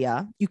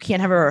Ethiopia, you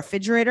can't have a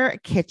refrigerator, a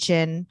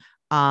kitchen,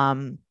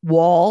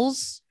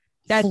 walls,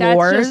 That's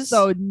floors. just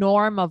the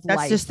norm of That's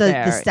life. just the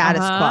there. status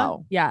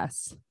quo.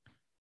 Yes.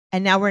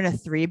 And now we're in a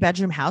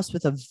 3-bedroom house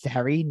with a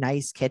very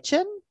nice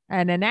kitchen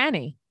And a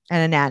nanny.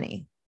 and a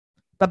nanny.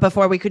 But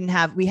before we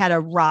had a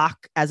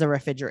rock as a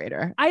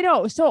refrigerator. I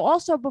know. So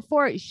also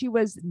before she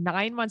was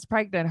 9 months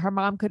pregnant, her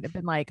mom couldn't have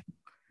been like,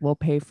 we'll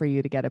pay for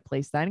you to get a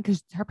place then.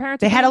 Because her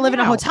parents They had to live in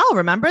a out. hotel.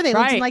 Remember? They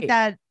lived in like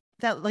Right.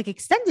 that like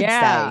extended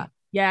Yeah. stay.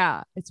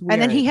 Yeah. It's weird.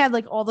 And then he had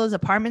like all those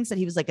apartments that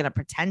he was like going to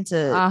pretend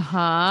to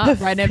uh-huh.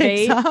 to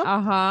Renovate. fix up.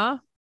 Uh-huh.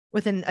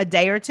 within a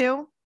day or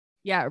two.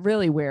 Yeah.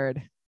 Really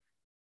weird.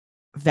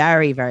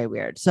 Very, very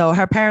weird. So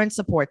her parents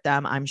support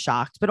them. I'm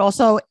shocked, but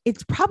also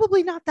it's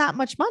probably not that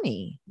much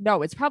money.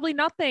 No, it's probably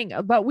nothing.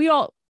 But we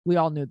all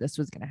knew this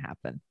was going to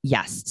happen.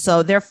 Yes.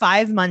 So they're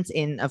 5 months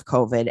in of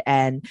COVID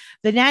and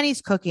the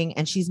nanny's cooking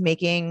and she's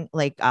making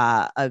like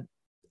a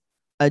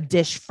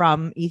dish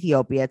from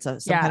Ethiopia. It's some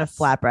kind of Yes.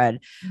 flatbread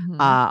Mhm.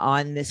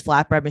 on this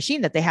flatbread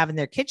machine that they have in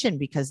their kitchen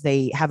because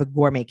they have a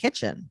gourmet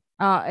kitchen.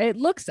 It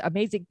looks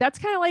amazing. That's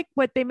kind of like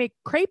what they make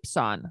crepes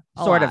on.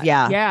 a Sort of, lot.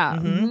 yeah. Yeah.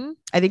 Mhm. Mhm.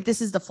 I think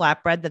this is the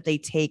flatbread that they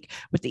take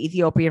with the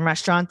Ethiopian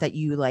restaurant that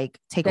you like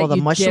take That all the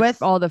you mush dip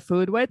with. all the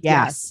food with.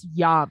 Yes.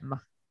 Yum.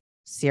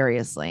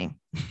 Seriously.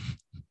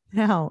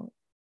 Now,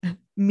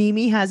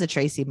 Mimi has a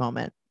Tracy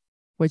moment.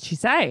 What'd she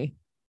say?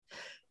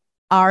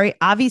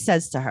 Avi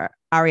says to her,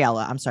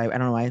 Ariella, I'm sorry, I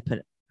don't know why I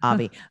put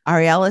Avi.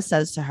 Ariella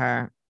says to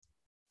her,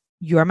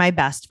 "You're my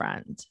best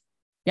friend."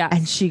 Yeah.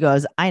 And she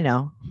goes, "I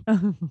know."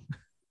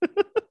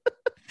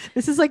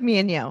 This is like me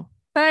and you.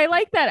 But I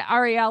like that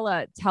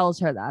Ariella tells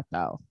her that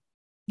though.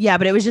 Yeah,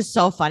 but it was just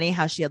so funny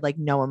how she had like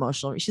no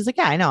emotional. She's like,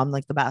 "Yeah, I know. I'm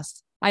like the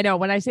best." I know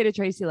when I say to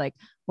Tracy, like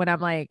when I'm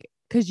like,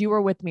 because you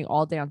were with me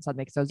all day on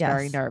Sunday because I was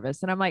very Yes.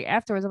 nervous. And I'm like,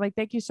 afterwards, I'm like,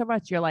 thank you so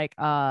much. You're like,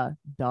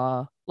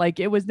 duh. Like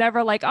it was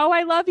never like, oh,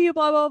 I love you,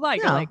 blah, blah, blah.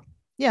 You're No. like,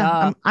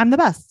 Yeah, I'm the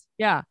best.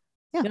 yeah.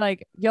 Yeah.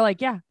 You're like,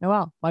 yeah,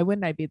 Noelle, why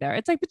wouldn't I be there?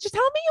 It's like, but just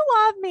tell me you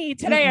love me.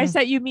 Today I Mm-mm.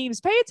 sent you memes.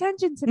 Pay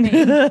attention to me.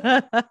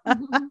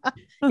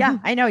 Yeah,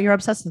 I know you're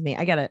obsessed with me.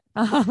 I get it.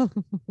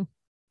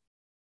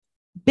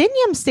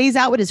 Binyam stays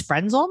out with his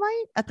friends all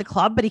night at the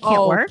club, but he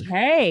can't work.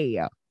 Okay.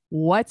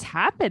 What's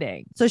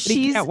happening? So But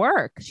he can't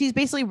work. she's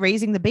basically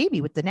raising the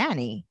baby with the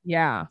nanny.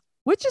 Yeah.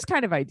 Which is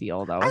kind of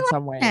ideal though, I in like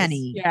some ways.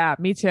 Nanny. Yeah,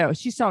 me too.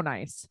 She's so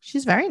nice.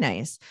 She's very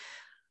nice.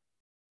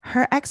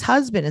 Her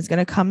ex-husband is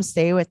going to come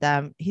stay with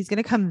them. He's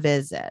going to come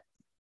visit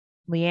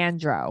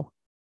Leandro.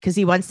 because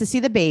he wants to see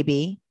the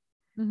baby.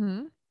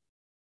 Mm-hmm.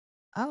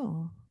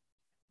 Oh.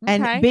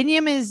 And Okay.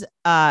 Binyam is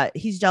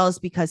he's jealous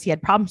because he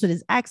had problems with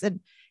his ex and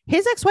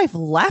his ex-wife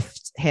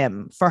left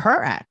him for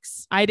her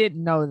ex. I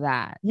didn't know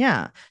that.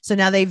 Yeah. So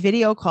now they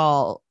video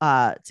call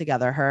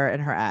together, her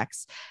and her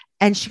ex.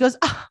 And she goes,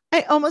 "Oh,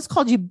 I almost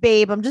called you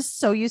babe. I'm just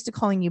so used to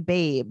calling you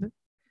babe."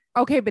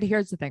 Okay, but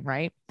here's the thing,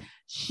 right?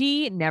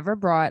 She never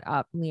brought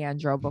up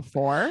Leandro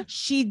before.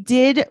 She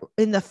did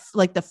in the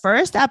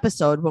first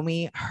episode when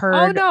we heard.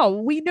 Oh no,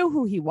 we knew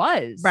who he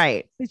was.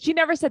 Right. But she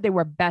never said they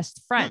were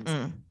best friends.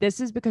 Mm-mm. This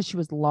is because she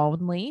was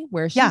lonely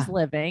where she's Yeah.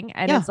 living.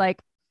 And Yeah. it's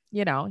like,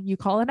 you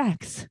call an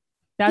ex.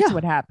 That's Yeah.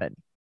 what happened.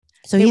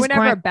 So They he's were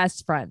never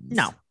best friends.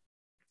 No.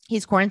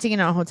 He's quarantining in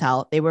a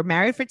hotel. They were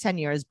married for 10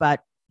 years,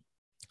 but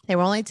they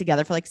were only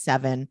together for like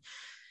 7.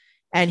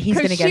 And he's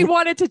going to Because she get.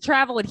 wanted to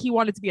travel and he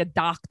wanted to be a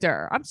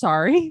doctor. I'm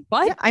sorry.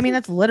 What? Yeah, I mean,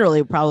 that's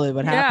literally probably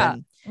what Yeah.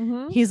 happened.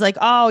 Mhm. He's like,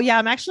 "Oh, yeah,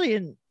 I'm actually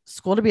in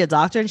school to be a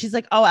doctor." And she's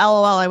like, "Oh,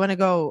 LOL, I want to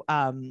go.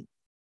 I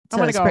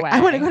wanna go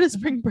I want to away. go to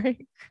spring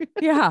break.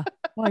 Yeah.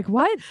 Like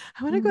what?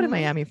 I want to go to Mhm.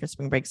 Miami for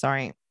spring break.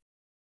 Sorry."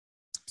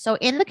 So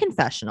in the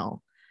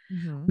confessional,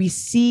 Mhm. we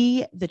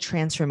see the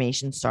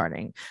transformation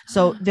starting.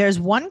 So there's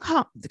one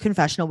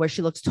confessional where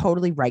she looks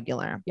totally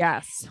regular.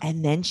 Yes.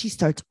 And then she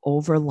starts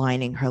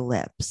overlining her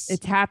lips.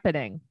 It's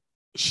happening.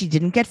 She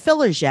didn't get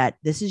fillers yet.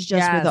 This is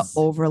just where the Yes.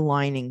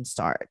 overlining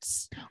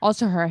starts.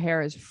 Also, her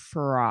hair is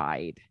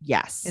fried.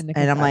 Yes. In the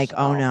And I'm like,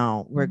 oh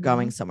confessional. no, we're Mhm.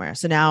 going somewhere.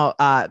 So now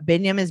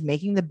Binyam is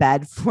making the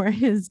bed for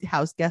his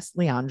house guest,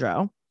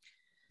 Leandro.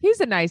 He's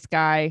a nice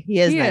guy. He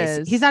is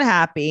nice. He's not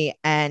happy.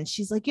 And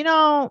she's like,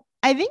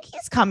 I think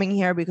he's coming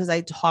here because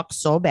I talk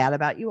so bad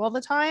about you all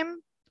the time.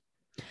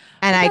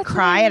 And I that's what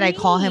cry I and I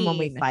call him when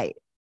we mean. fight.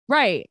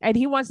 Right. And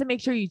he wants to make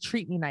sure you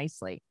treat me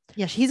nicely.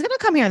 Yeah, he's going to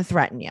come here and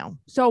threaten you.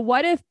 So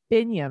what if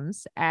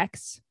Binyam's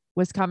ex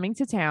was coming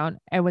to town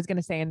and was going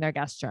to stay in their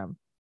guest room?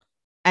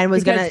 and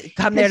was Because- gonna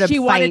come there to she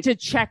fight. wanted to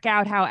check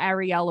out how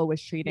Ariella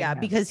was treating Yeah, him.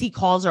 because he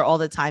calls her all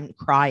the time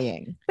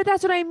crying. But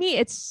that's what I mean.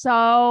 It's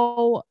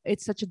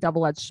such a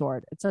double-edged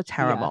sword. It's so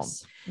Terrible.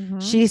 BS.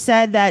 Mhm. She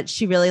said that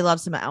she really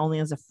loves him only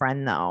as a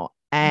friend, though.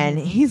 And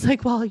Mhm. he's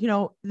like, well,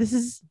 this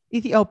is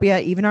Ethiopia.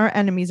 Even our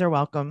enemies are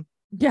welcome.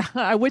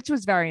 Yeah, which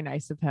was very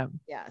nice of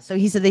him. Yeah. So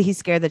he said that he's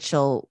scared that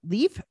she'll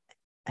leave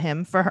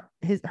him for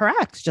her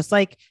ex, just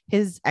like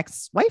his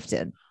ex-wife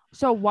did.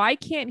 So why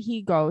can't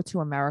he go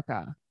to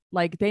America?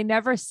 Like they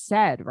never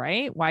said,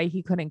 right? Why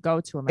he couldn't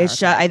go to America. It's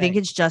just, I think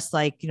it's just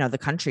like, the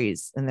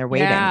countries and they're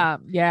waiting.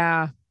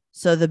 Yeah.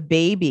 So the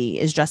baby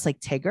is dressed like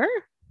Tigger.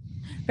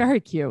 Very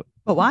cute.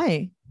 But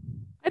why?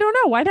 I don't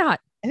know. Why not?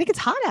 I think it's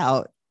hot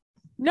out.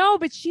 No,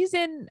 but she was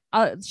in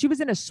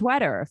a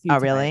sweater a few Oh,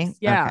 times. really?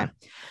 Yeah. Okay.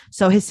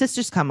 So his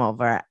sisters come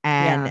over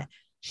and Yeah.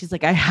 she's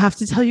like, I have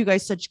to tell you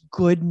guys such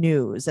good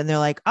news. And they're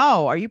like,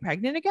 oh, are you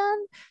pregnant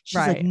again? She's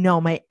like, Right. no,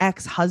 my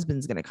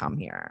ex-husband's going to come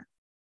here.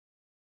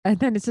 And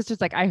then his sister's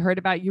like, I heard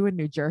about you in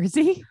New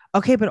Jersey.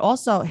 Okay. But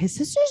also his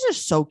sisters are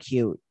so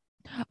cute.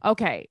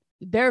 Okay.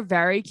 They're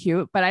very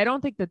cute, but I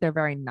don't think that they're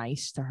very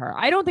nice to her.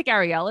 I don't think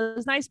Ariella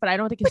is nice, but I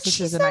don't think his But she's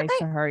sisters are not nice nice.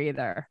 to her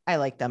either. I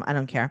like them. I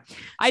don't care.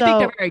 I So think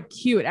they're very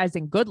cute, as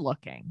in good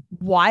looking.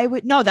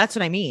 no, that's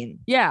what I mean.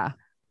 Yeah.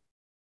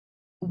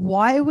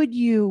 Why would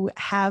you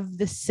have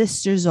the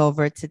sisters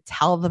over to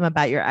tell them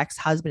about your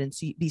ex-husband and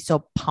so be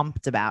so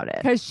pumped about it?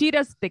 Because she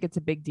doesn't think it's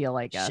a big deal,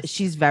 I guess.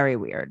 She's very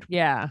weird.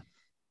 Yeah.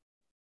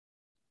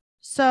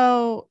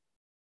 So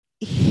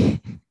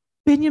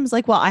Binyam's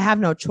like, well, I have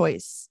no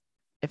choice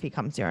if he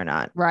comes here or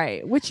not.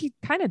 Right. Which he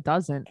kind of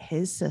doesn't.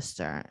 His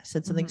sister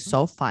said something Mhm.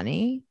 so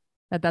funny.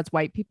 That's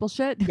white people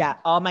shit. Yeah.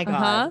 Oh my God.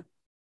 Uh-huh.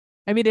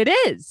 I mean, it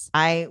is.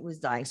 I was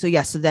dying. So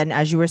yes. So then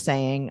as you were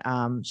saying,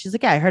 she's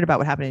like, yeah, I heard about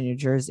what happened in New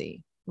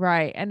Jersey.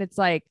 Right. And it's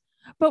like,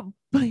 but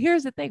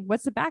here's the thing.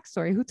 What's the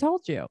backstory? Who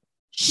told you?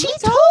 She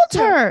told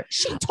told her.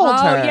 She told Oh,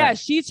 her. yeah.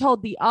 She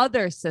told the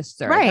other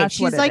sister. Right. That's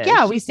what She's it like, is.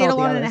 yeah, She we stayed told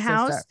the alone in other a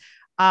house.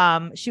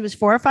 sister. She was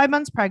 4 or 5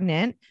 months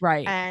pregnant.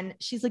 Right. And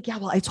she's like, yeah,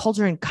 well, I told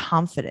her in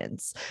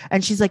confidence.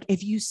 And she's like,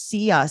 if you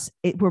see us,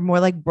 we're more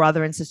like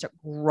brother and sister.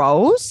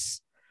 Gross.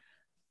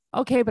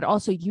 Okay. But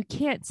also, you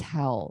can't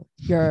tell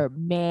your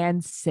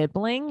man's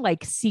sibling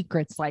like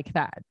secrets like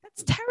that.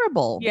 That's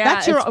terrible. Yeah,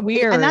 That's it's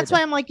weird. And that's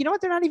why I'm like, you know what?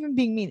 They're not even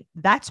being mean.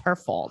 That's her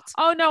fault.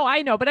 Oh, no,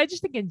 I know. But I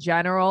just think in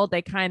general,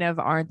 they kind of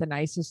aren't the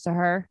nicest to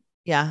her.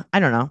 Yeah. I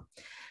don't know.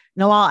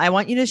 Noel, I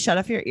want you to shut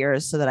off your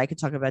ears so that I could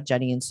talk about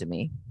Jenny and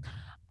Sumi.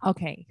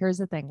 Okay. Here's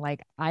the thing.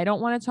 Like, I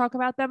don't want to talk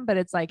about them, but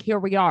it's like, here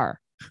we are.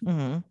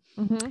 Mhm.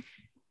 Mm-hmm.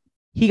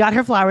 He got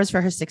her flowers for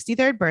her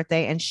 63rd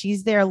birthday, and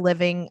she's there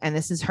living, and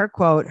this is her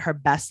quote, her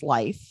best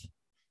life.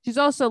 She's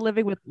also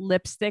living with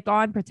lipstick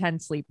on,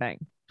 pretend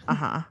sleeping.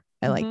 Uh-huh.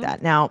 I like Mhm.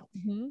 that. Now,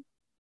 Mm-hmm.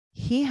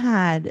 he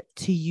had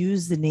to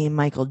use the name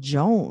Michael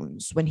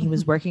Jones when he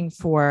was working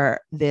for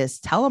this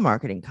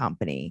telemarketing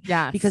company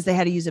Yeah. because they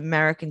had to use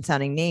American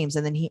sounding names.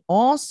 And then he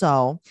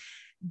also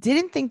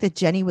didn't think that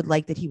Jenny would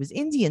like that he was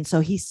Indian.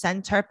 So he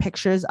sent her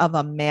pictures of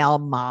a male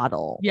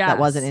model that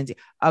wasn't Yes. Indian.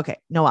 Okay.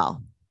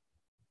 Noel,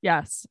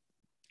 Yes.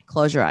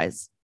 close your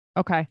eyes.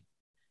 Okay.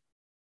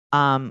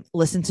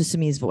 Listen to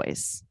Sumi's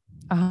voice.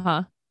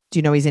 Uh-huh. Do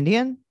you know he's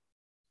Indian?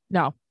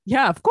 No.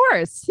 Yeah, of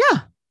course.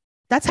 Yeah.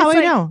 That's how It's I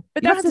like- know.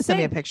 But You don't that's have to the send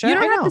me a thing. picture. You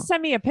don't I have know. to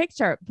send me a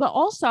picture. But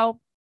also,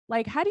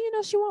 like, how do you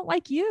know she won't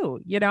like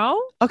you? You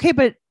know? Okay,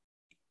 but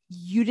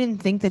you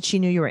didn't think that she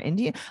knew you were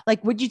Indian?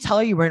 Like, would you tell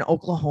her you were in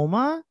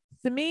Oklahoma?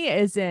 To me,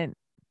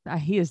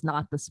 he is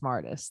not the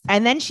smartest.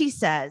 And then she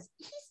says,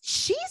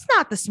 she's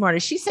not the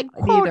smartest. She said,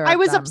 quote, Neither I of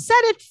was them.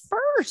 upset at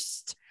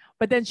first.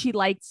 But then she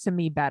liked to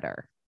me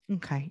better.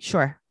 Okay,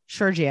 sure.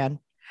 Sure, Jan.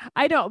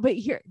 I don't, but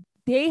here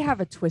they have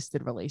a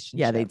twisted relationship.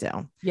 Yeah, they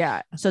do.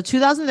 Yeah. So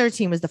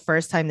 2013 was the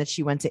first time that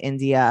she went to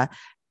India.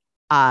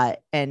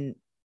 And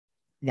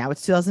now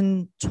it's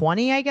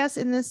 2020, I guess,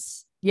 in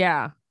this.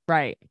 Yeah.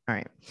 Right. All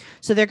right.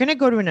 So they're going to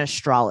go to an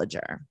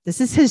astrologer.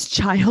 This is his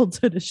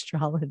childhood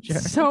astrologer.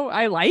 So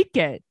I like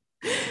it.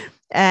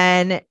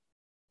 And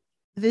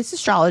this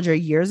astrologer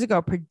years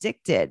ago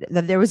predicted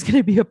that there was going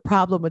to be a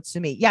problem with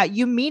Sumi. Yeah,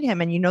 you meet him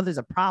and you know there's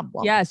a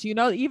problem. Yes. You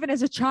know, even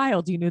as a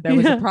child, you knew there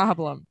was Yeah. a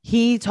problem.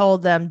 He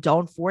told them,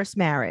 don't force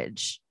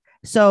marriage.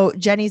 So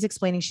Jenny's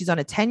explaining she's on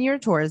a 10-year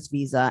tourist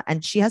visa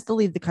and she has to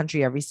leave the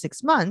country every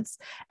 6 months.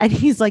 And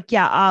he's like,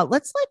 yeah,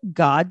 let's let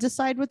God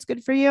decide what's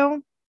good for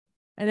you.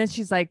 And then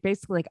she's like,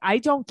 basically, like, I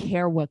don't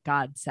care what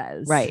God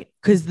says. Right.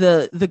 Because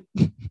the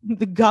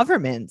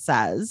government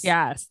says.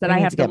 Yes. That We I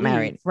need have to to get leave.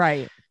 married.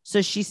 Right.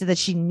 So she said that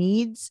she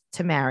needs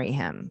to marry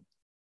him.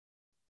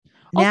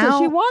 Also,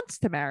 she wants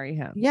to marry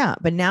him. Yeah,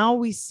 but now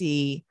we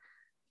see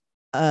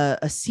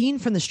a scene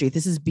from the street.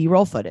 This is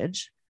B-roll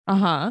footage.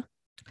 Uh-huh.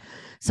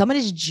 Someone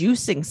is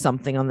juicing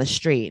something on the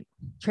street.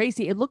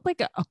 Tracy, it looked like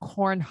a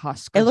corn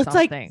husk. It or looked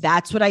something. like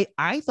that's what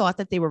I thought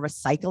that they were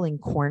recycling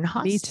corn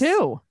husks. Me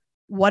too.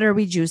 What are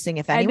we juicing?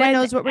 If And anyone then-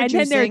 knows what we're and juicing,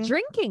 then they're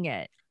drinking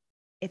it.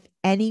 if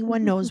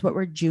anyone knows what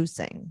we're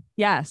juicing,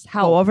 Yes. go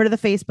How? over to the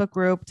Facebook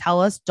group.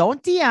 Tell us.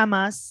 Don't DM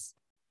us.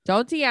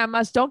 Don't DM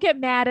us. Don't get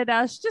mad at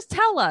us. Just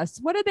tell us.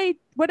 What are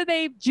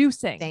they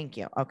juicing? Thank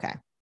you. Okay.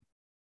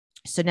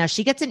 So now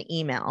she gets an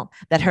email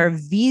that her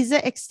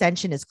visa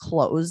extension is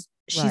closed.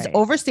 She's Right.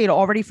 overstayed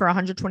already for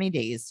 120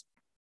 days.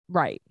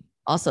 Right.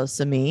 Also,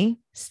 Sami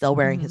still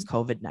wearing his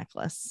COVID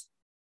necklace.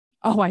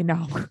 Oh, I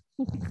know.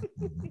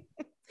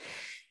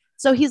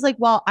 So he's like,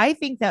 well, I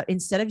think that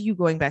instead of you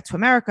going back to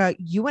America,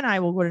 you and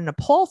I will go to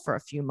Nepal for a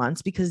few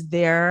months because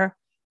their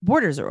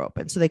borders are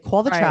open. So they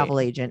call the Right. travel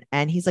agent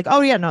and he's like,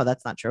 oh, yeah, no,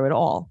 that's not true at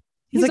all.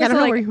 He's like, I also don't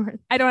know like, where you were.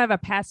 I don't have a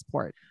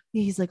passport.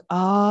 He's like,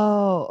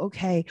 oh,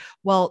 okay.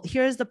 Well,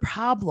 here's the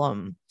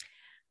problem.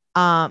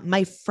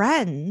 My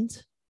friend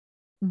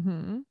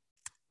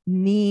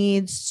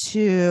needs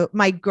to,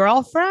 my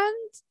girlfriend.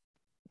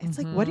 It's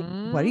like, what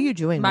are you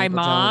doing? My Michael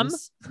mom.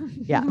 Jones?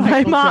 Yeah.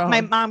 Michael my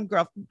Jones. mom,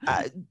 girl,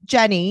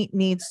 Jenny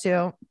needs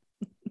to.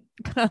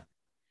 But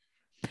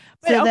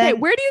So okay, then-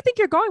 where do you think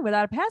you're going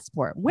without a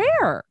passport?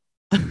 Where?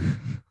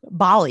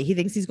 Bali. He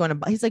thinks he's going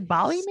to, he's like,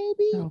 Bali,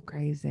 maybe. So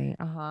crazy.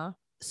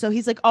 So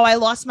he's like, oh, I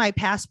lost my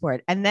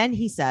passport. And then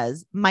he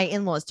says, my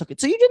in-laws took it.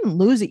 So you didn't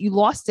lose it. You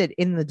lost it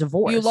in the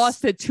divorce. You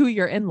lost it to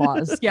your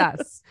in-laws.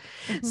 Yes.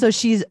 So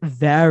she's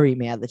very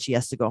mad that she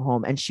has to go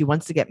home and she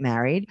wants to get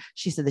married.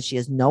 She said that she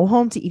has no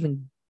home to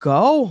even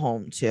go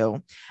home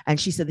to. And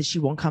she said that she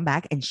won't come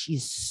back and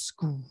she's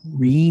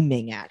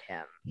screaming at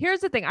him.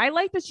 Here's the thing. I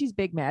like that she's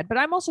big mad, but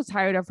I'm also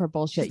tired of her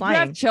bullshit. She's You lying.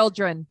 have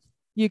children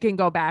you can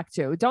go back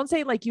to. Don't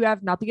say like you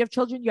have nothing. You have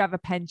children, you have a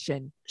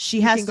pension.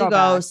 She has can to go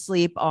go back.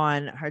 sleep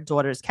on her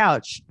daughter's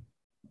couch.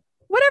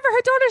 Whatever.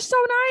 Her daughter's so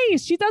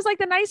nice. She does like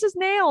the nicest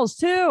nails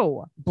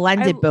too.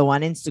 Blended I- Boo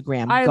on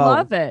Instagram. I Go.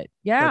 love it. Go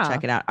Yeah.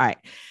 check it out. All right.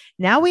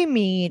 Now we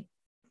meet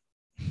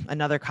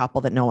another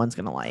couple that no one's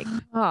going to like.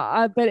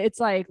 But it's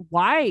like,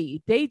 why?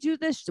 They do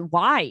this.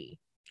 Why?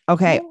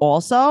 Okay. Oh.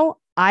 Also,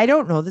 I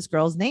don't know this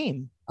girl's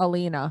name.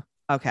 Alina.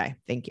 Okay,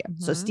 thank you.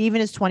 So Mhm.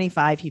 Steven is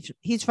 25.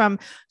 He's from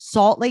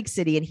Salt Lake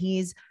City and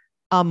he's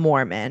a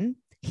Mormon.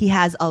 He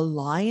has a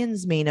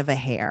lion's mane of a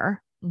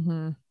hair.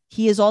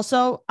 He is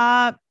also,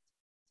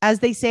 as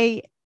they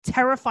say,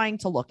 terrifying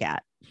to look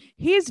at.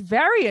 He's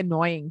very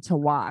annoying to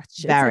watch.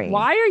 It's Very. like,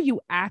 why are you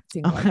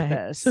acting like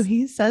this? So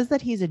he says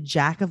that he's a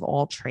jack of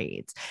all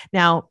trades.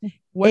 Now,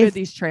 what are if-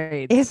 these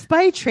trades? if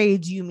by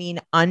trades you mean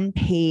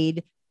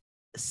unpaid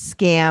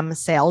scam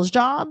sales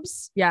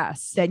jobs,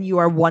 yes. then you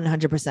are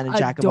 100% a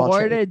jack of all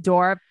trades.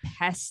 door-to-door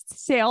pest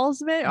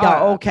salesman Yeah,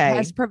 or okay.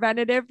 pest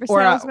preventative Or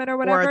salesman or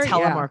whatever. Or a Yeah,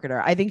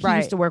 telemarketer. I think he Right.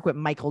 used to work with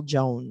Michael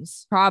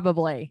Jones.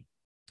 probably.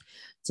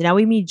 So now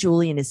we meet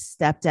Julie and his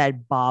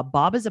stepdad, Bob.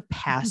 Bob is a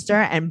pastor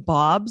and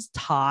Bob's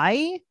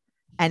tie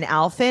and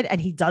outfit,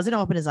 and he doesn't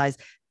open his eyes.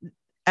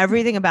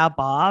 Everything about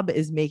Bob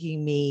is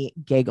making me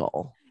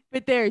giggle,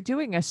 But they're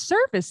doing a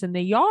service in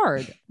the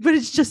yard. but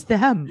it's just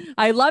them.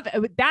 I love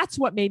it. That's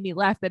what made me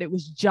laugh, that it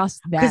was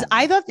just them. Because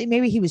I thought that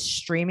maybe he was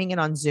streaming it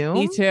on Zoom.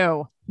 Me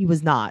too. He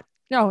was not.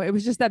 No, it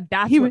was just that.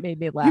 That's He what wa- made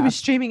me laugh. He was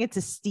streaming it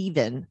to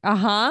Steven,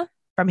 Uh-huh.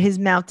 from his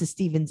mouth to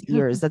Steven's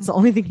ears. That's the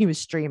only thing he was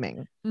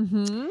streaming.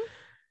 Mm-hmm.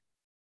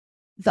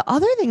 The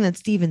other thing that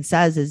Steven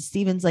says is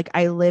Steven's like,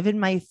 I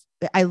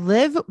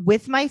live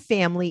with my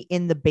family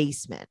in the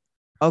basement.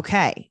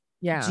 Okay.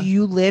 Yeah. Do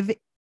you live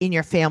in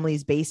your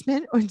family's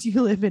basement or do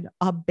you live in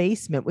a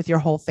basement with your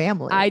whole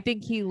family? I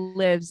think he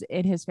lives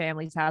in his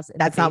family's house. In the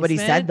That's not what he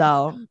said basement.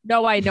 though.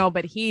 No, I know,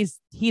 but he's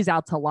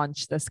out to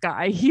lunch. This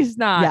guy, he's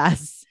not.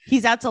 Yes.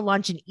 He's out to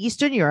lunch in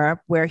Eastern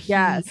Europe where he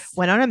Yes.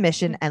 went on a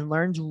mission and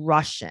learned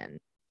Russian.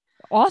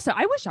 Also,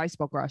 I wish I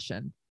spoke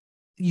Russian.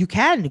 You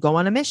can go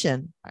on a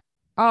mission.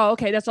 Oh,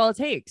 okay. That's all it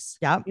takes.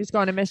 Yep. He's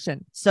going on a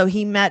mission. So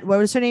he met, what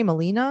was her name?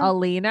 Alina?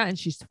 Alina, and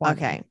she's 20.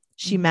 Okay.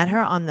 She met her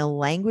on the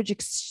language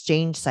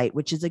exchange site,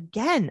 which is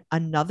again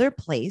another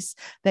place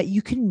that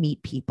you can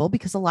meet people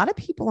because a lot of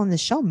people on the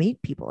show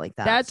meet people like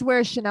that. That's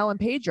where Chanel and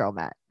Pedro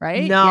met,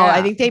 right? No, Yeah.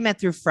 I think they met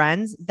through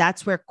friends.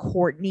 That's where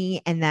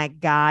Courtney and that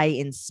guy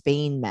in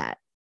Spain met.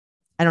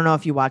 I don't know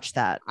if you watched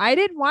that. I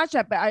didn't watch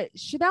that, but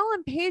Chanel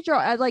and Pedro,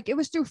 like it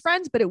was through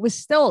friends, but it was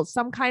still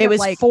some kind It of was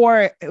like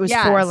for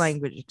Yes.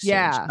 language exchange.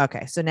 Yeah.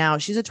 Okay. So now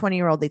she's a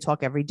 20-year-old. They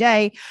talk every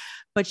day,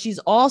 but she's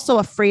also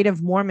afraid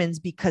of Mormons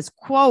because,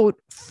 quote,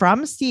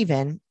 from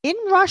Steven, in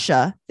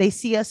Russia, they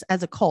see us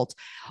as a cult.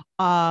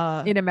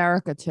 in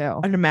America too.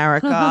 In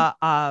America,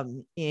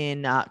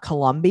 in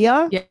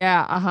Colombia,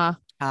 Yeah.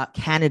 Uh-huh.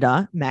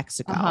 Canada,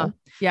 Mexico, Uh-huh.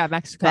 Yeah.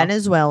 Mexico.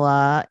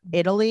 Venezuela,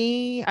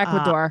 Italy,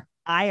 Ecuador.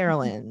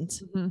 Ireland,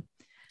 Mhm.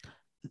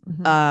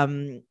 Mhm.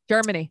 Um,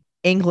 Germany.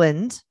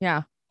 England,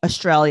 Yeah.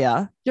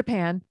 Australia,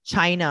 Japan.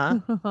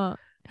 China,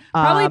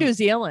 Probably um, New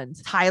Zealand.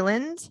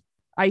 Thailand,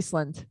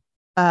 Iceland.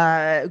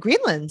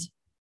 Greenland.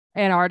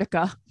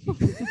 Antarctica.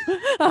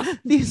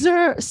 These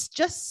are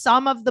just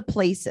some of the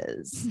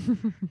places.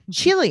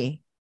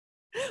 Chile,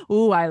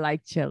 Ooh, I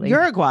like Chile.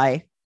 Uruguay,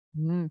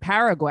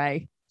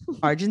 Paraguay.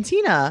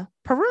 Argentina,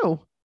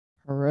 Peru.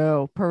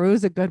 Peru.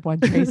 Peru's a good one,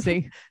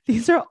 Tracy.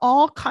 These are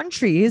all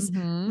countries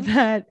Mhm.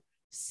 that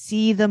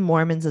see the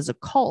Mormons as a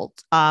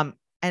cult.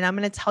 And I'm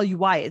going to tell you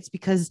why. It's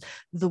because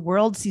the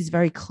world sees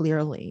very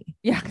clearly.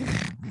 Yeah.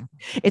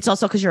 It's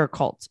also because you're a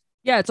cult.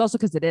 Yeah. It's also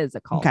because it is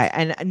a cult. Okay.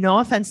 And no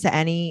offense to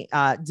any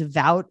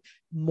devout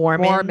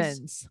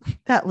Mormons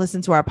that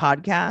listen to our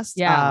podcast.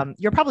 Yeah.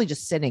 You're probably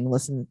just sitting,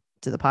 listening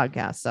to the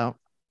podcast. So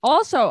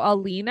also,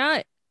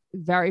 Alina,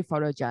 very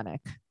photogenic.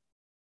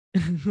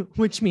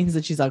 which means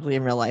that she's ugly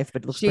in real life,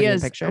 but looks She pretty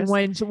is. in pictures.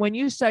 When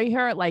you see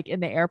her like in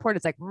the airport,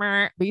 it's like,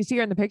 meh, but you see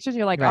her in the pictures,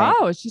 you're like, Right.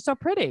 oh, she's so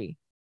pretty.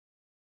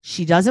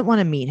 She doesn't want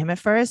to meet him at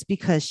first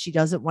because she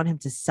doesn't want him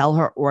to sell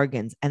her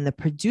organs. And the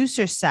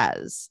producer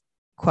says,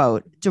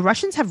 quote, "Do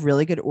Russians have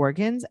really good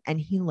organs?" And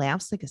he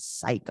laughs like a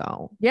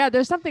psycho. Yeah,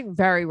 there's something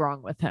very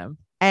wrong with him.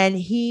 And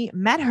he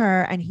met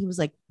her and he was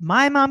like,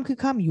 my mom could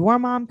come. Your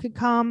mom could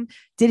come.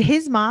 Did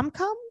his mom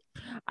come?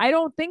 I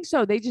don't think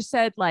so. They just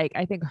said like,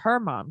 I think her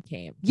mom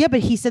came. Yeah, but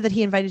he said that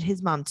he invited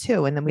his mom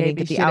too. And then we Maybe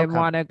didn't she get the didn't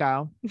outcome. want to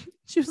go.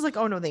 She was like,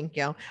 oh, no, thank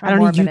you. I I'm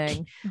don't need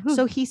Mormoning. you.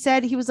 So he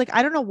said, he was like,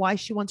 I don't know why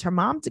she wants her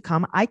mom to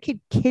come. I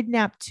could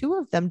kidnap two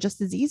of them just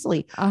as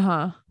easily.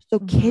 Uh-huh. So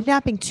Mhm.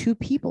 kidnapping two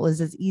people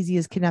is as easy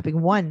as kidnapping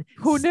one.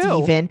 Who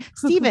knew?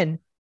 Steven,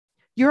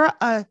 you're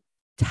a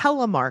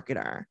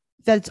telemarketer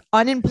that's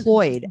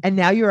unemployed and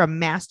now you're a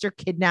master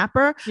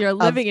kidnapper. You're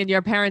living in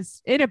your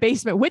parents in a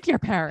basement with your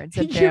parents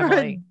and You're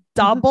family. a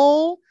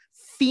double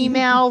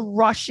female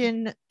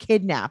Russian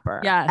kidnapper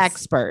Yes.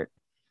 expert.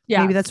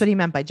 Yeah. Maybe that's what he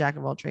meant by jack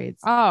of all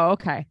trades. Oh,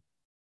 okay.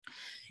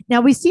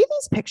 Now we see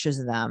these pictures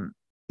of them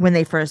when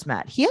they first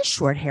met. He has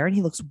short hair and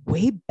he looks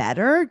way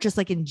better, just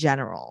like in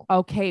general.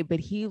 Okay, but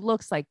he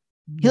looks like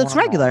He looks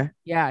normal. regular.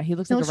 Yeah, he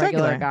looks He like looks a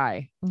regular regular.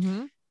 guy.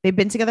 Mhm. They've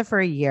been together for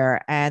a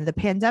year and the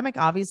pandemic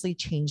obviously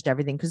changed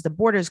everything because the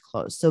border's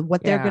closed. So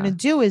what they're Yeah. going to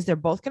do is they're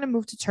both going to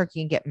move to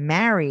Turkey and get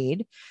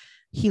married.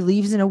 He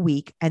leaves in a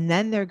week and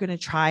then they're going to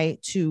try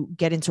to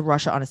get into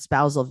Russia on a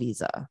spousal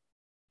visa.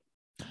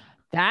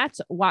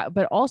 That's why.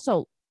 But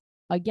also,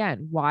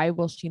 again, why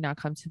will she not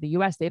come to the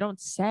U.S.? They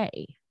don't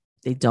say.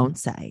 They don't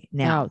say.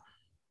 Now,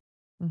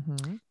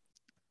 Mhm.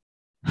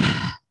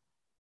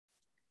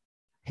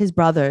 his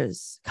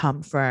brothers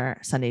come for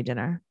Sunday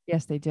dinner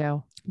Yes, they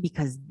do.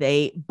 because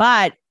they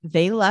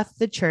left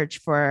the church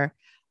for,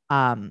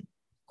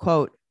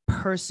 quote,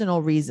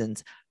 personal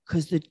reasons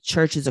because the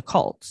church is a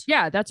cult.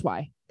 Yeah, that's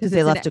why. 'Cause Because they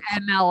they left left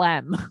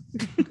MLM.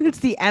 It's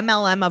the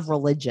MLM of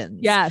religions.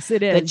 Yes,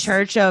 it is. The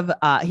church of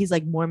he's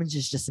like Mormons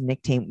is just a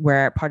nickname.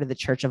 We're part of the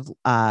church of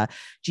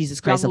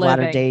Jesus Christ Young of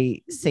Living.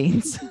 Latter-day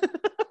Saints.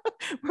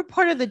 We're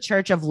part of the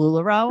church of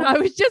LuLaRoe. I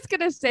was just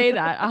gonna say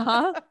that.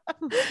 Uh-huh.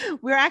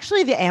 We're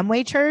actually the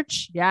Amway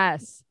church.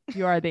 Yes,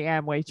 you are the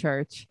Amway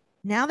Church.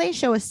 Now they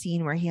show a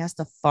scene where he has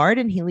to fart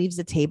and he leaves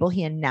the table.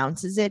 He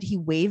announces it. He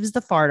waves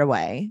the fart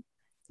away.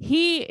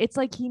 It's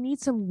like he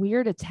needs some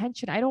weird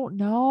attention. I don't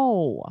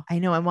know. I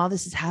know. And while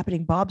this is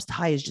happening, Bob's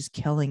tie is just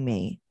killing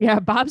me. Yeah,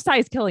 Bob's tie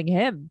is killing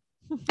him.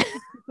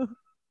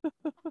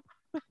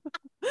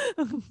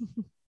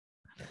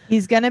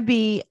 He's going to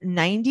be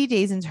 90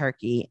 days in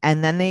Turkey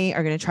and then they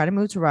are going to try to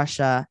move to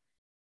Russia.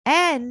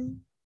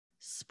 And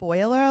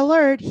spoiler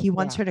alert, he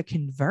wants Yeah. her to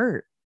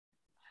convert.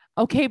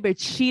 Okay, but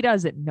she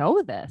doesn't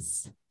know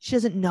this. She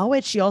doesn't know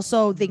it. She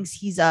also thinks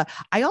he's I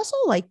also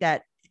like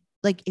that.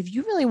 Like, if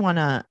you really want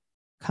to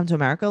come to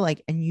America,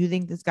 like, and you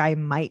think this guy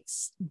might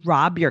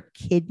rob your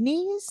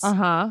kidneys,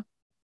 Uh-huh.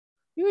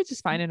 You would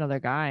just find another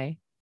guy.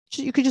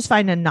 you could just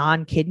find a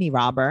non-kidney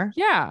robber.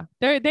 Yeah,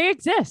 they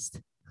exist.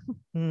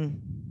 Mm.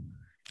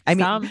 I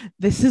mean, Some-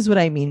 this is what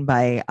I mean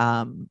by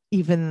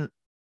even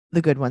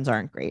the good ones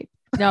aren't great.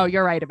 no,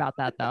 you're right about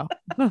that though.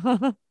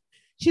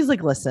 She's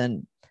like,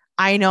 listen,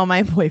 I know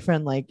my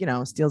boyfriend, like, you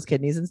know, steals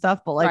kidneys and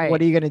stuff, but like, Right.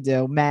 what are you going to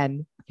do?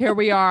 Men. Here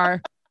we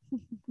are.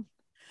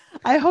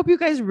 I hope you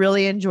guys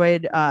really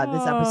enjoyed this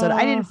episode.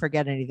 I Oh. didn't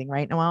forget anything,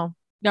 right, Noelle?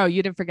 No,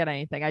 you didn't forget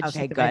anything. I just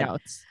Okay, looked at my good.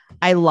 notes.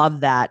 I love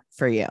that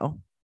for you.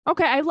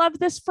 Okay, I love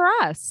this for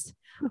us.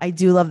 I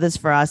do love this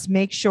for us.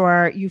 Make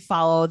sure you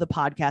follow the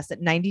podcast at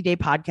 90 Day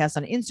Podcast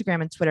on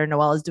Instagram and Twitter.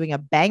 Noelle is doing a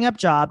bang up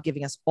job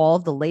giving us all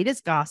of the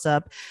latest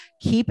gossip.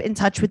 Keep in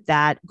touch with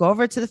that. Go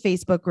over to the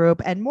Facebook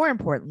group. And more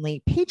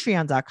importantly,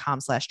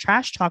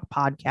 patreon.com/trash talk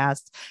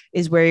podcast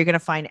is where you're going to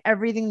find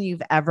everything that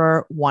you've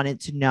ever wanted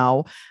to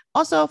know.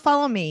 Also,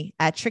 follow me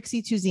at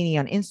Trixie Tuzini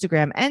on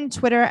Instagram and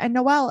Twitter, and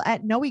Noelle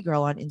at Noe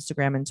Girl on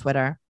Instagram and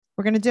Twitter.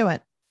 We're going to do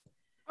it.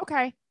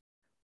 Okay.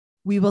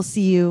 We will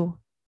see you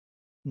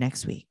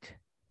next week.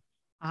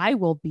 I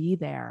will be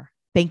there.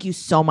 Thank you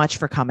so much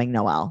for coming,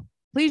 Noelle.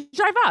 Please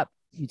drive up.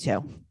 You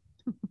too.